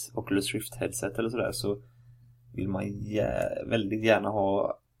riktigt Oculus Rift headset eller sådär, så vill man väldigt gärna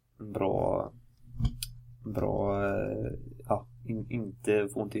ha en bra inte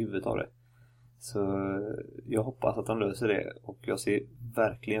få ont i huvudet av det. Så jag hoppas att de löser det, och jag ser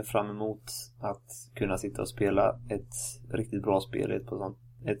verkligen fram emot att kunna sitta och spela ett riktigt bra spel på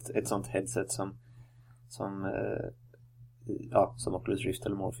ett sånt headset som Oculus Rift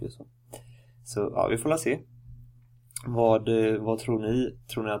eller Morpheus. Så ja, vi får se. Vad tror ni?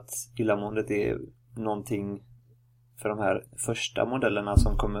 Tror ni att illamåendet är någonting för de här första modellerna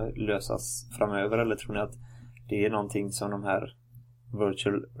som kommer lösas framöver, eller tror ni att det är någonting som de här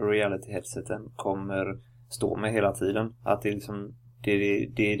virtual reality headseten kommer stå med hela tiden? Att det är liksom det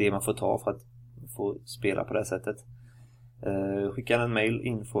är det man får ta för att få spela på det här sättet. Skicka en mail,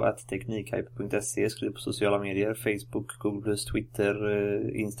 info@teknikhype.se, skriv på sociala medier, Facebook, Google+, Twitter,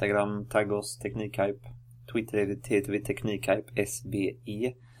 Instagram, tagga oss Teknikhype. Twitter heter vi Teknikhype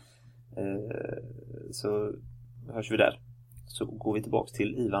SBE. Så hörs vi där. Så går vi tillbaka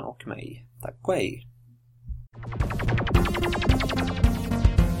till Ivan och mig. Tack och hej!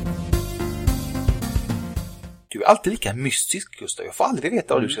 Du är alltid lika mystisk, Gustav. Jag får aldrig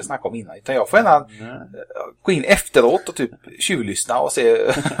veta vad du ska snacka om innan. Utan jag får gärna gå in efteråt och typ tjuvlyssna och se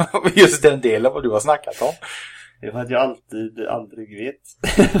just den delen vad du har snackat om. Det är för att jag aldrig vet.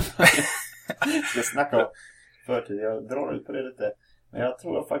 Jag snackar om förtid. Jag drar ut på det lite. Men jag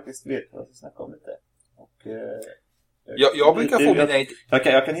tror jag faktiskt vet vad jag ska snacka om lite. Och, jag brukar få mina...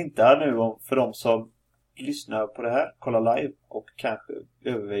 Jag kan hinta nu för de som lyssnar på det här, kolla live och kanske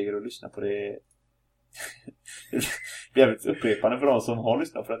överväger att lyssna på det. Det blir jävligt upprepande för de som har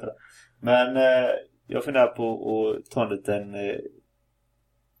lyssnat på detta. Men jag funderar på att ta en liten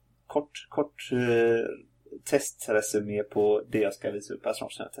kort testresumé på det jag ska visa upp här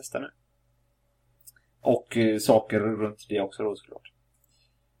snart, som jag testar nu. Och saker runt det också då, såklart.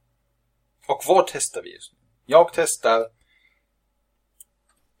 Och vad testar vi just nu? Jag testar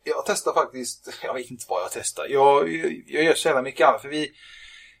Jag testar faktiskt, jag vet inte vad jag testar. Jag gör så jävla mycket annat. För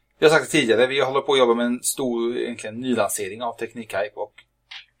jag har sagt det tidigare, vi håller på att jobba med en stor egentligen nylansering av Teknikhype. Och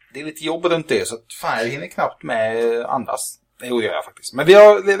det är lite jobb runt det, så att fan, jag hinner knappt med andas. Jo, gör jag faktiskt. Men vi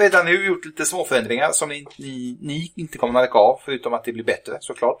har redan nu gjort lite små förändringar som ni inte kommer märka av, förutom att det blir bättre,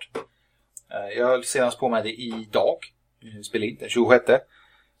 såklart. Jag höll senast på med det idag. Vi spelar in den 26.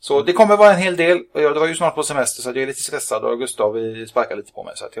 Så det kommer vara en hel del. Och jag drar ju snart på semester, så att jag är lite stressad. Och Gustav sparkar lite på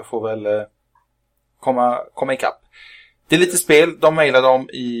mig, så att jag får väl komma ikapp. Det är lite spel. De mejlar dem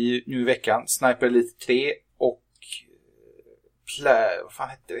nu i veckan. Sniper Elite 3 och vad fan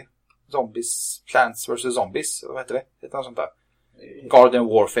hette det? Plants vs. Zombies. Vad heter det? Heter något sånt där. Garden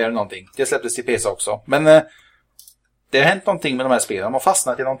Warfare någonting. Det släpptes till PC också. Men det har hänt någonting med de här spelen. De har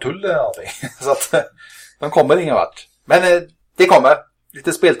fastnat i någon tull eller någonting. Så att de kommer ingen vart. Men det kommer.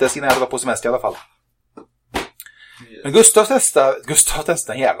 Lite speltest innan jag drar på semester i alla fall. Men Gustav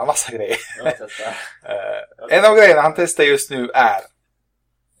testar en jävla massa grejer. En av grejerna han testar just nu är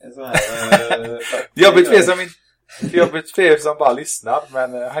en sån här, jobbigt för er som bara lyssnar,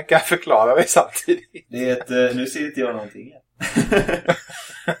 men han kan förklara det samtidigt. Det är ett, nu ser inte jag någonting.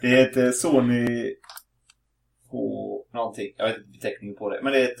 Det är ett Sony på någonting. Jag vet inte beteckningen på det,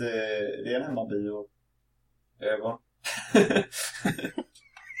 men det är en hemmabio ögon.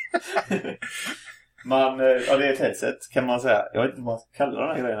 Det är ett headset kan man säga. Jag vet inte vad man ska kalla de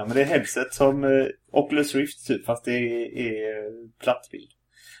här grejerna, men det är headset som Oculus Rift typ, fast det är plattbild.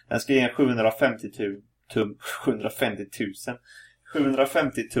 Den ska ge en 750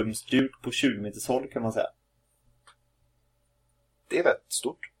 tums duk på 20 meters håll kan man säga. Det är rätt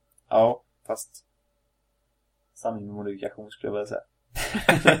stort. Ja, fast sanning med modifikation skulle jag vilja säga.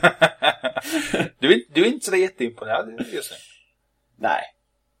 Du är inte så jätteimponerad just nu. Nej.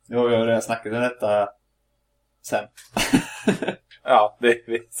 Jag har redan snackat om detta sen. Ja, det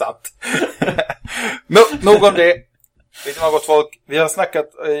är sant. Nog om det. Vet ni vad gott folk? Vi har snackat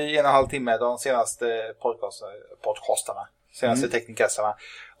i 1,5 timme de senaste podcastarna. Senaste teknikastarna.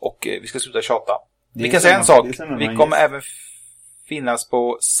 Och vi ska sluta tjata. Vi kan säga en sak. Vi kommer även finnas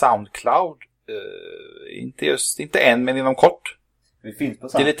på Soundcloud. Inte än, men inom kort. Vi finns på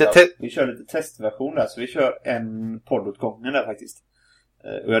Soundcloud. Vi kör lite testversion där. Så vi kör en podd åt gången där faktiskt.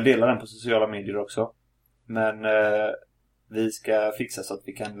 Och jag delar den på sociala medier också. Men vi ska fixa så att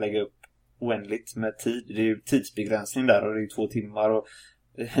vi kan lägga upp oändligt med tid. Det är ju tidsbegränsning där och det är ju 2 timmar. Och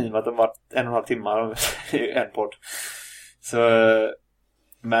i och med att de varit 1,5 timmar och det är en podd. Så,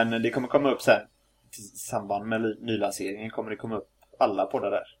 men det kommer komma upp sen. I samband med nylanseringen kommer det komma upp alla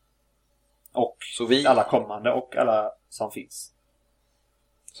poddar där. Och alla kommande och alla som finns.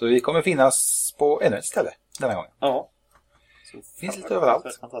 Så vi kommer finnas på ännu ett ställe denna gången. Ja. Så finns lite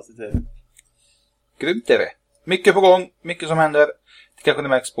överallt. Fantastiskt. Grymt är det. Mycket på gång, mycket som händer. Det kanske ni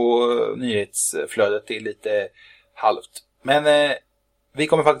märks på nyhetsflödet. Det är lite halvt. Men vi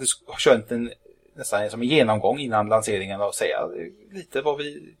kommer faktiskt köra nästan som en genomgång innan lanseringen och säga lite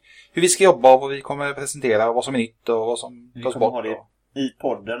hur vi ska jobba och vad vi kommer presentera, vad som är nytt och vad som tas bort. Ha det i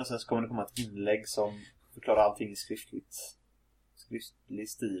podden och sen så kommer det komma ett inlägg som förklarar allting i skriftlig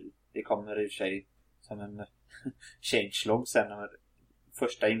stil. Det kommer i och för sig som en changelog sen.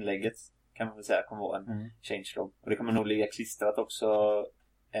 Första inlägget kan man väl säga kommer vara en changelog. Och det kommer nog ligga klistrat också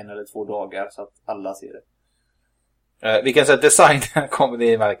 1 eller 2 dagar så att alla ser det. Vi kan säga att designen kommer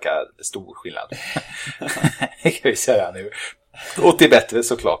ni märka stor skillnad. Det kan vi säga nu. Och till bättre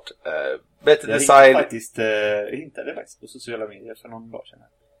såklart. Bättre design. Jag hittade faktiskt på sociala medier för någon dag sedan.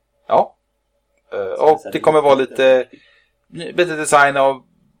 Ja. Och det kommer vara lite bättre design och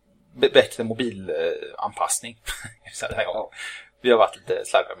bättre mobilanpassning. Vi har varit lite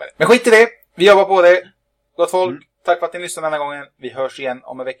slarviga med det. Men skit i det. Vi jobbar på det. Gott folk. Tack för att ni lyssnade den här gången. Vi hörs igen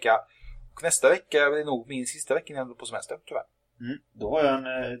om en vecka. Och nästa vecka är det nog min sista vecka innan jag är på semester, tyvärr. Då har jag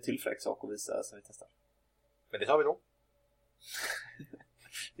en till fräck sak att visa som vi testar. Men det tar vi då.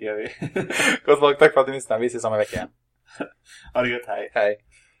 Det gör vi. Gott folk, tack för att ni lyssnade. Vi ses om en vecka igen. Ha det gött, hej. Hej.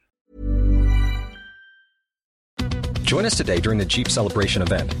 Join us today during the Jeep Celebration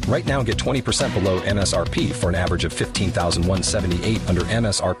event. Right now, get 20% below MSRP for an average of $15,178 under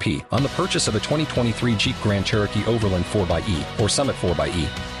MSRP on the purchase of a 2023 Jeep Grand Cherokee Overland 4xE or Summit 4xE.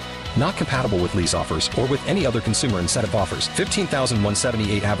 Not compatible with lease offers or with any other consumer incentive offers.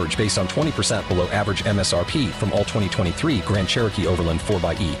 $15,178 average based on 20% below average MSRP from all 2023 Grand Cherokee Overland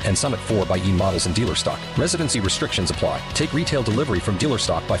 4xE and Summit 4xE models in dealer stock. Residency restrictions apply. Take retail delivery from dealer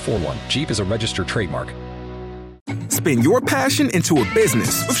stock by 4/1. Jeep is a registered trademark. Spin your passion into a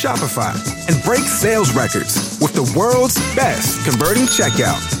business with Shopify and break sales records with the world's best converting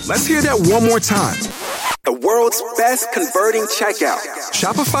checkout. Let's hear that one more time. The world's best converting checkout.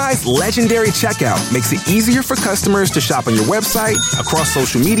 Shopify's legendary checkout makes it easier for customers to shop on your website, across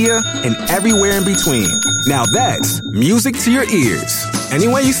social media, and everywhere in between. Now that's music to your ears. Any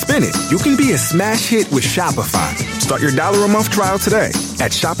way you spin it, you can be a smash hit with Shopify. Start your $1 a month trial today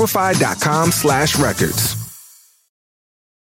at shopify.com/records.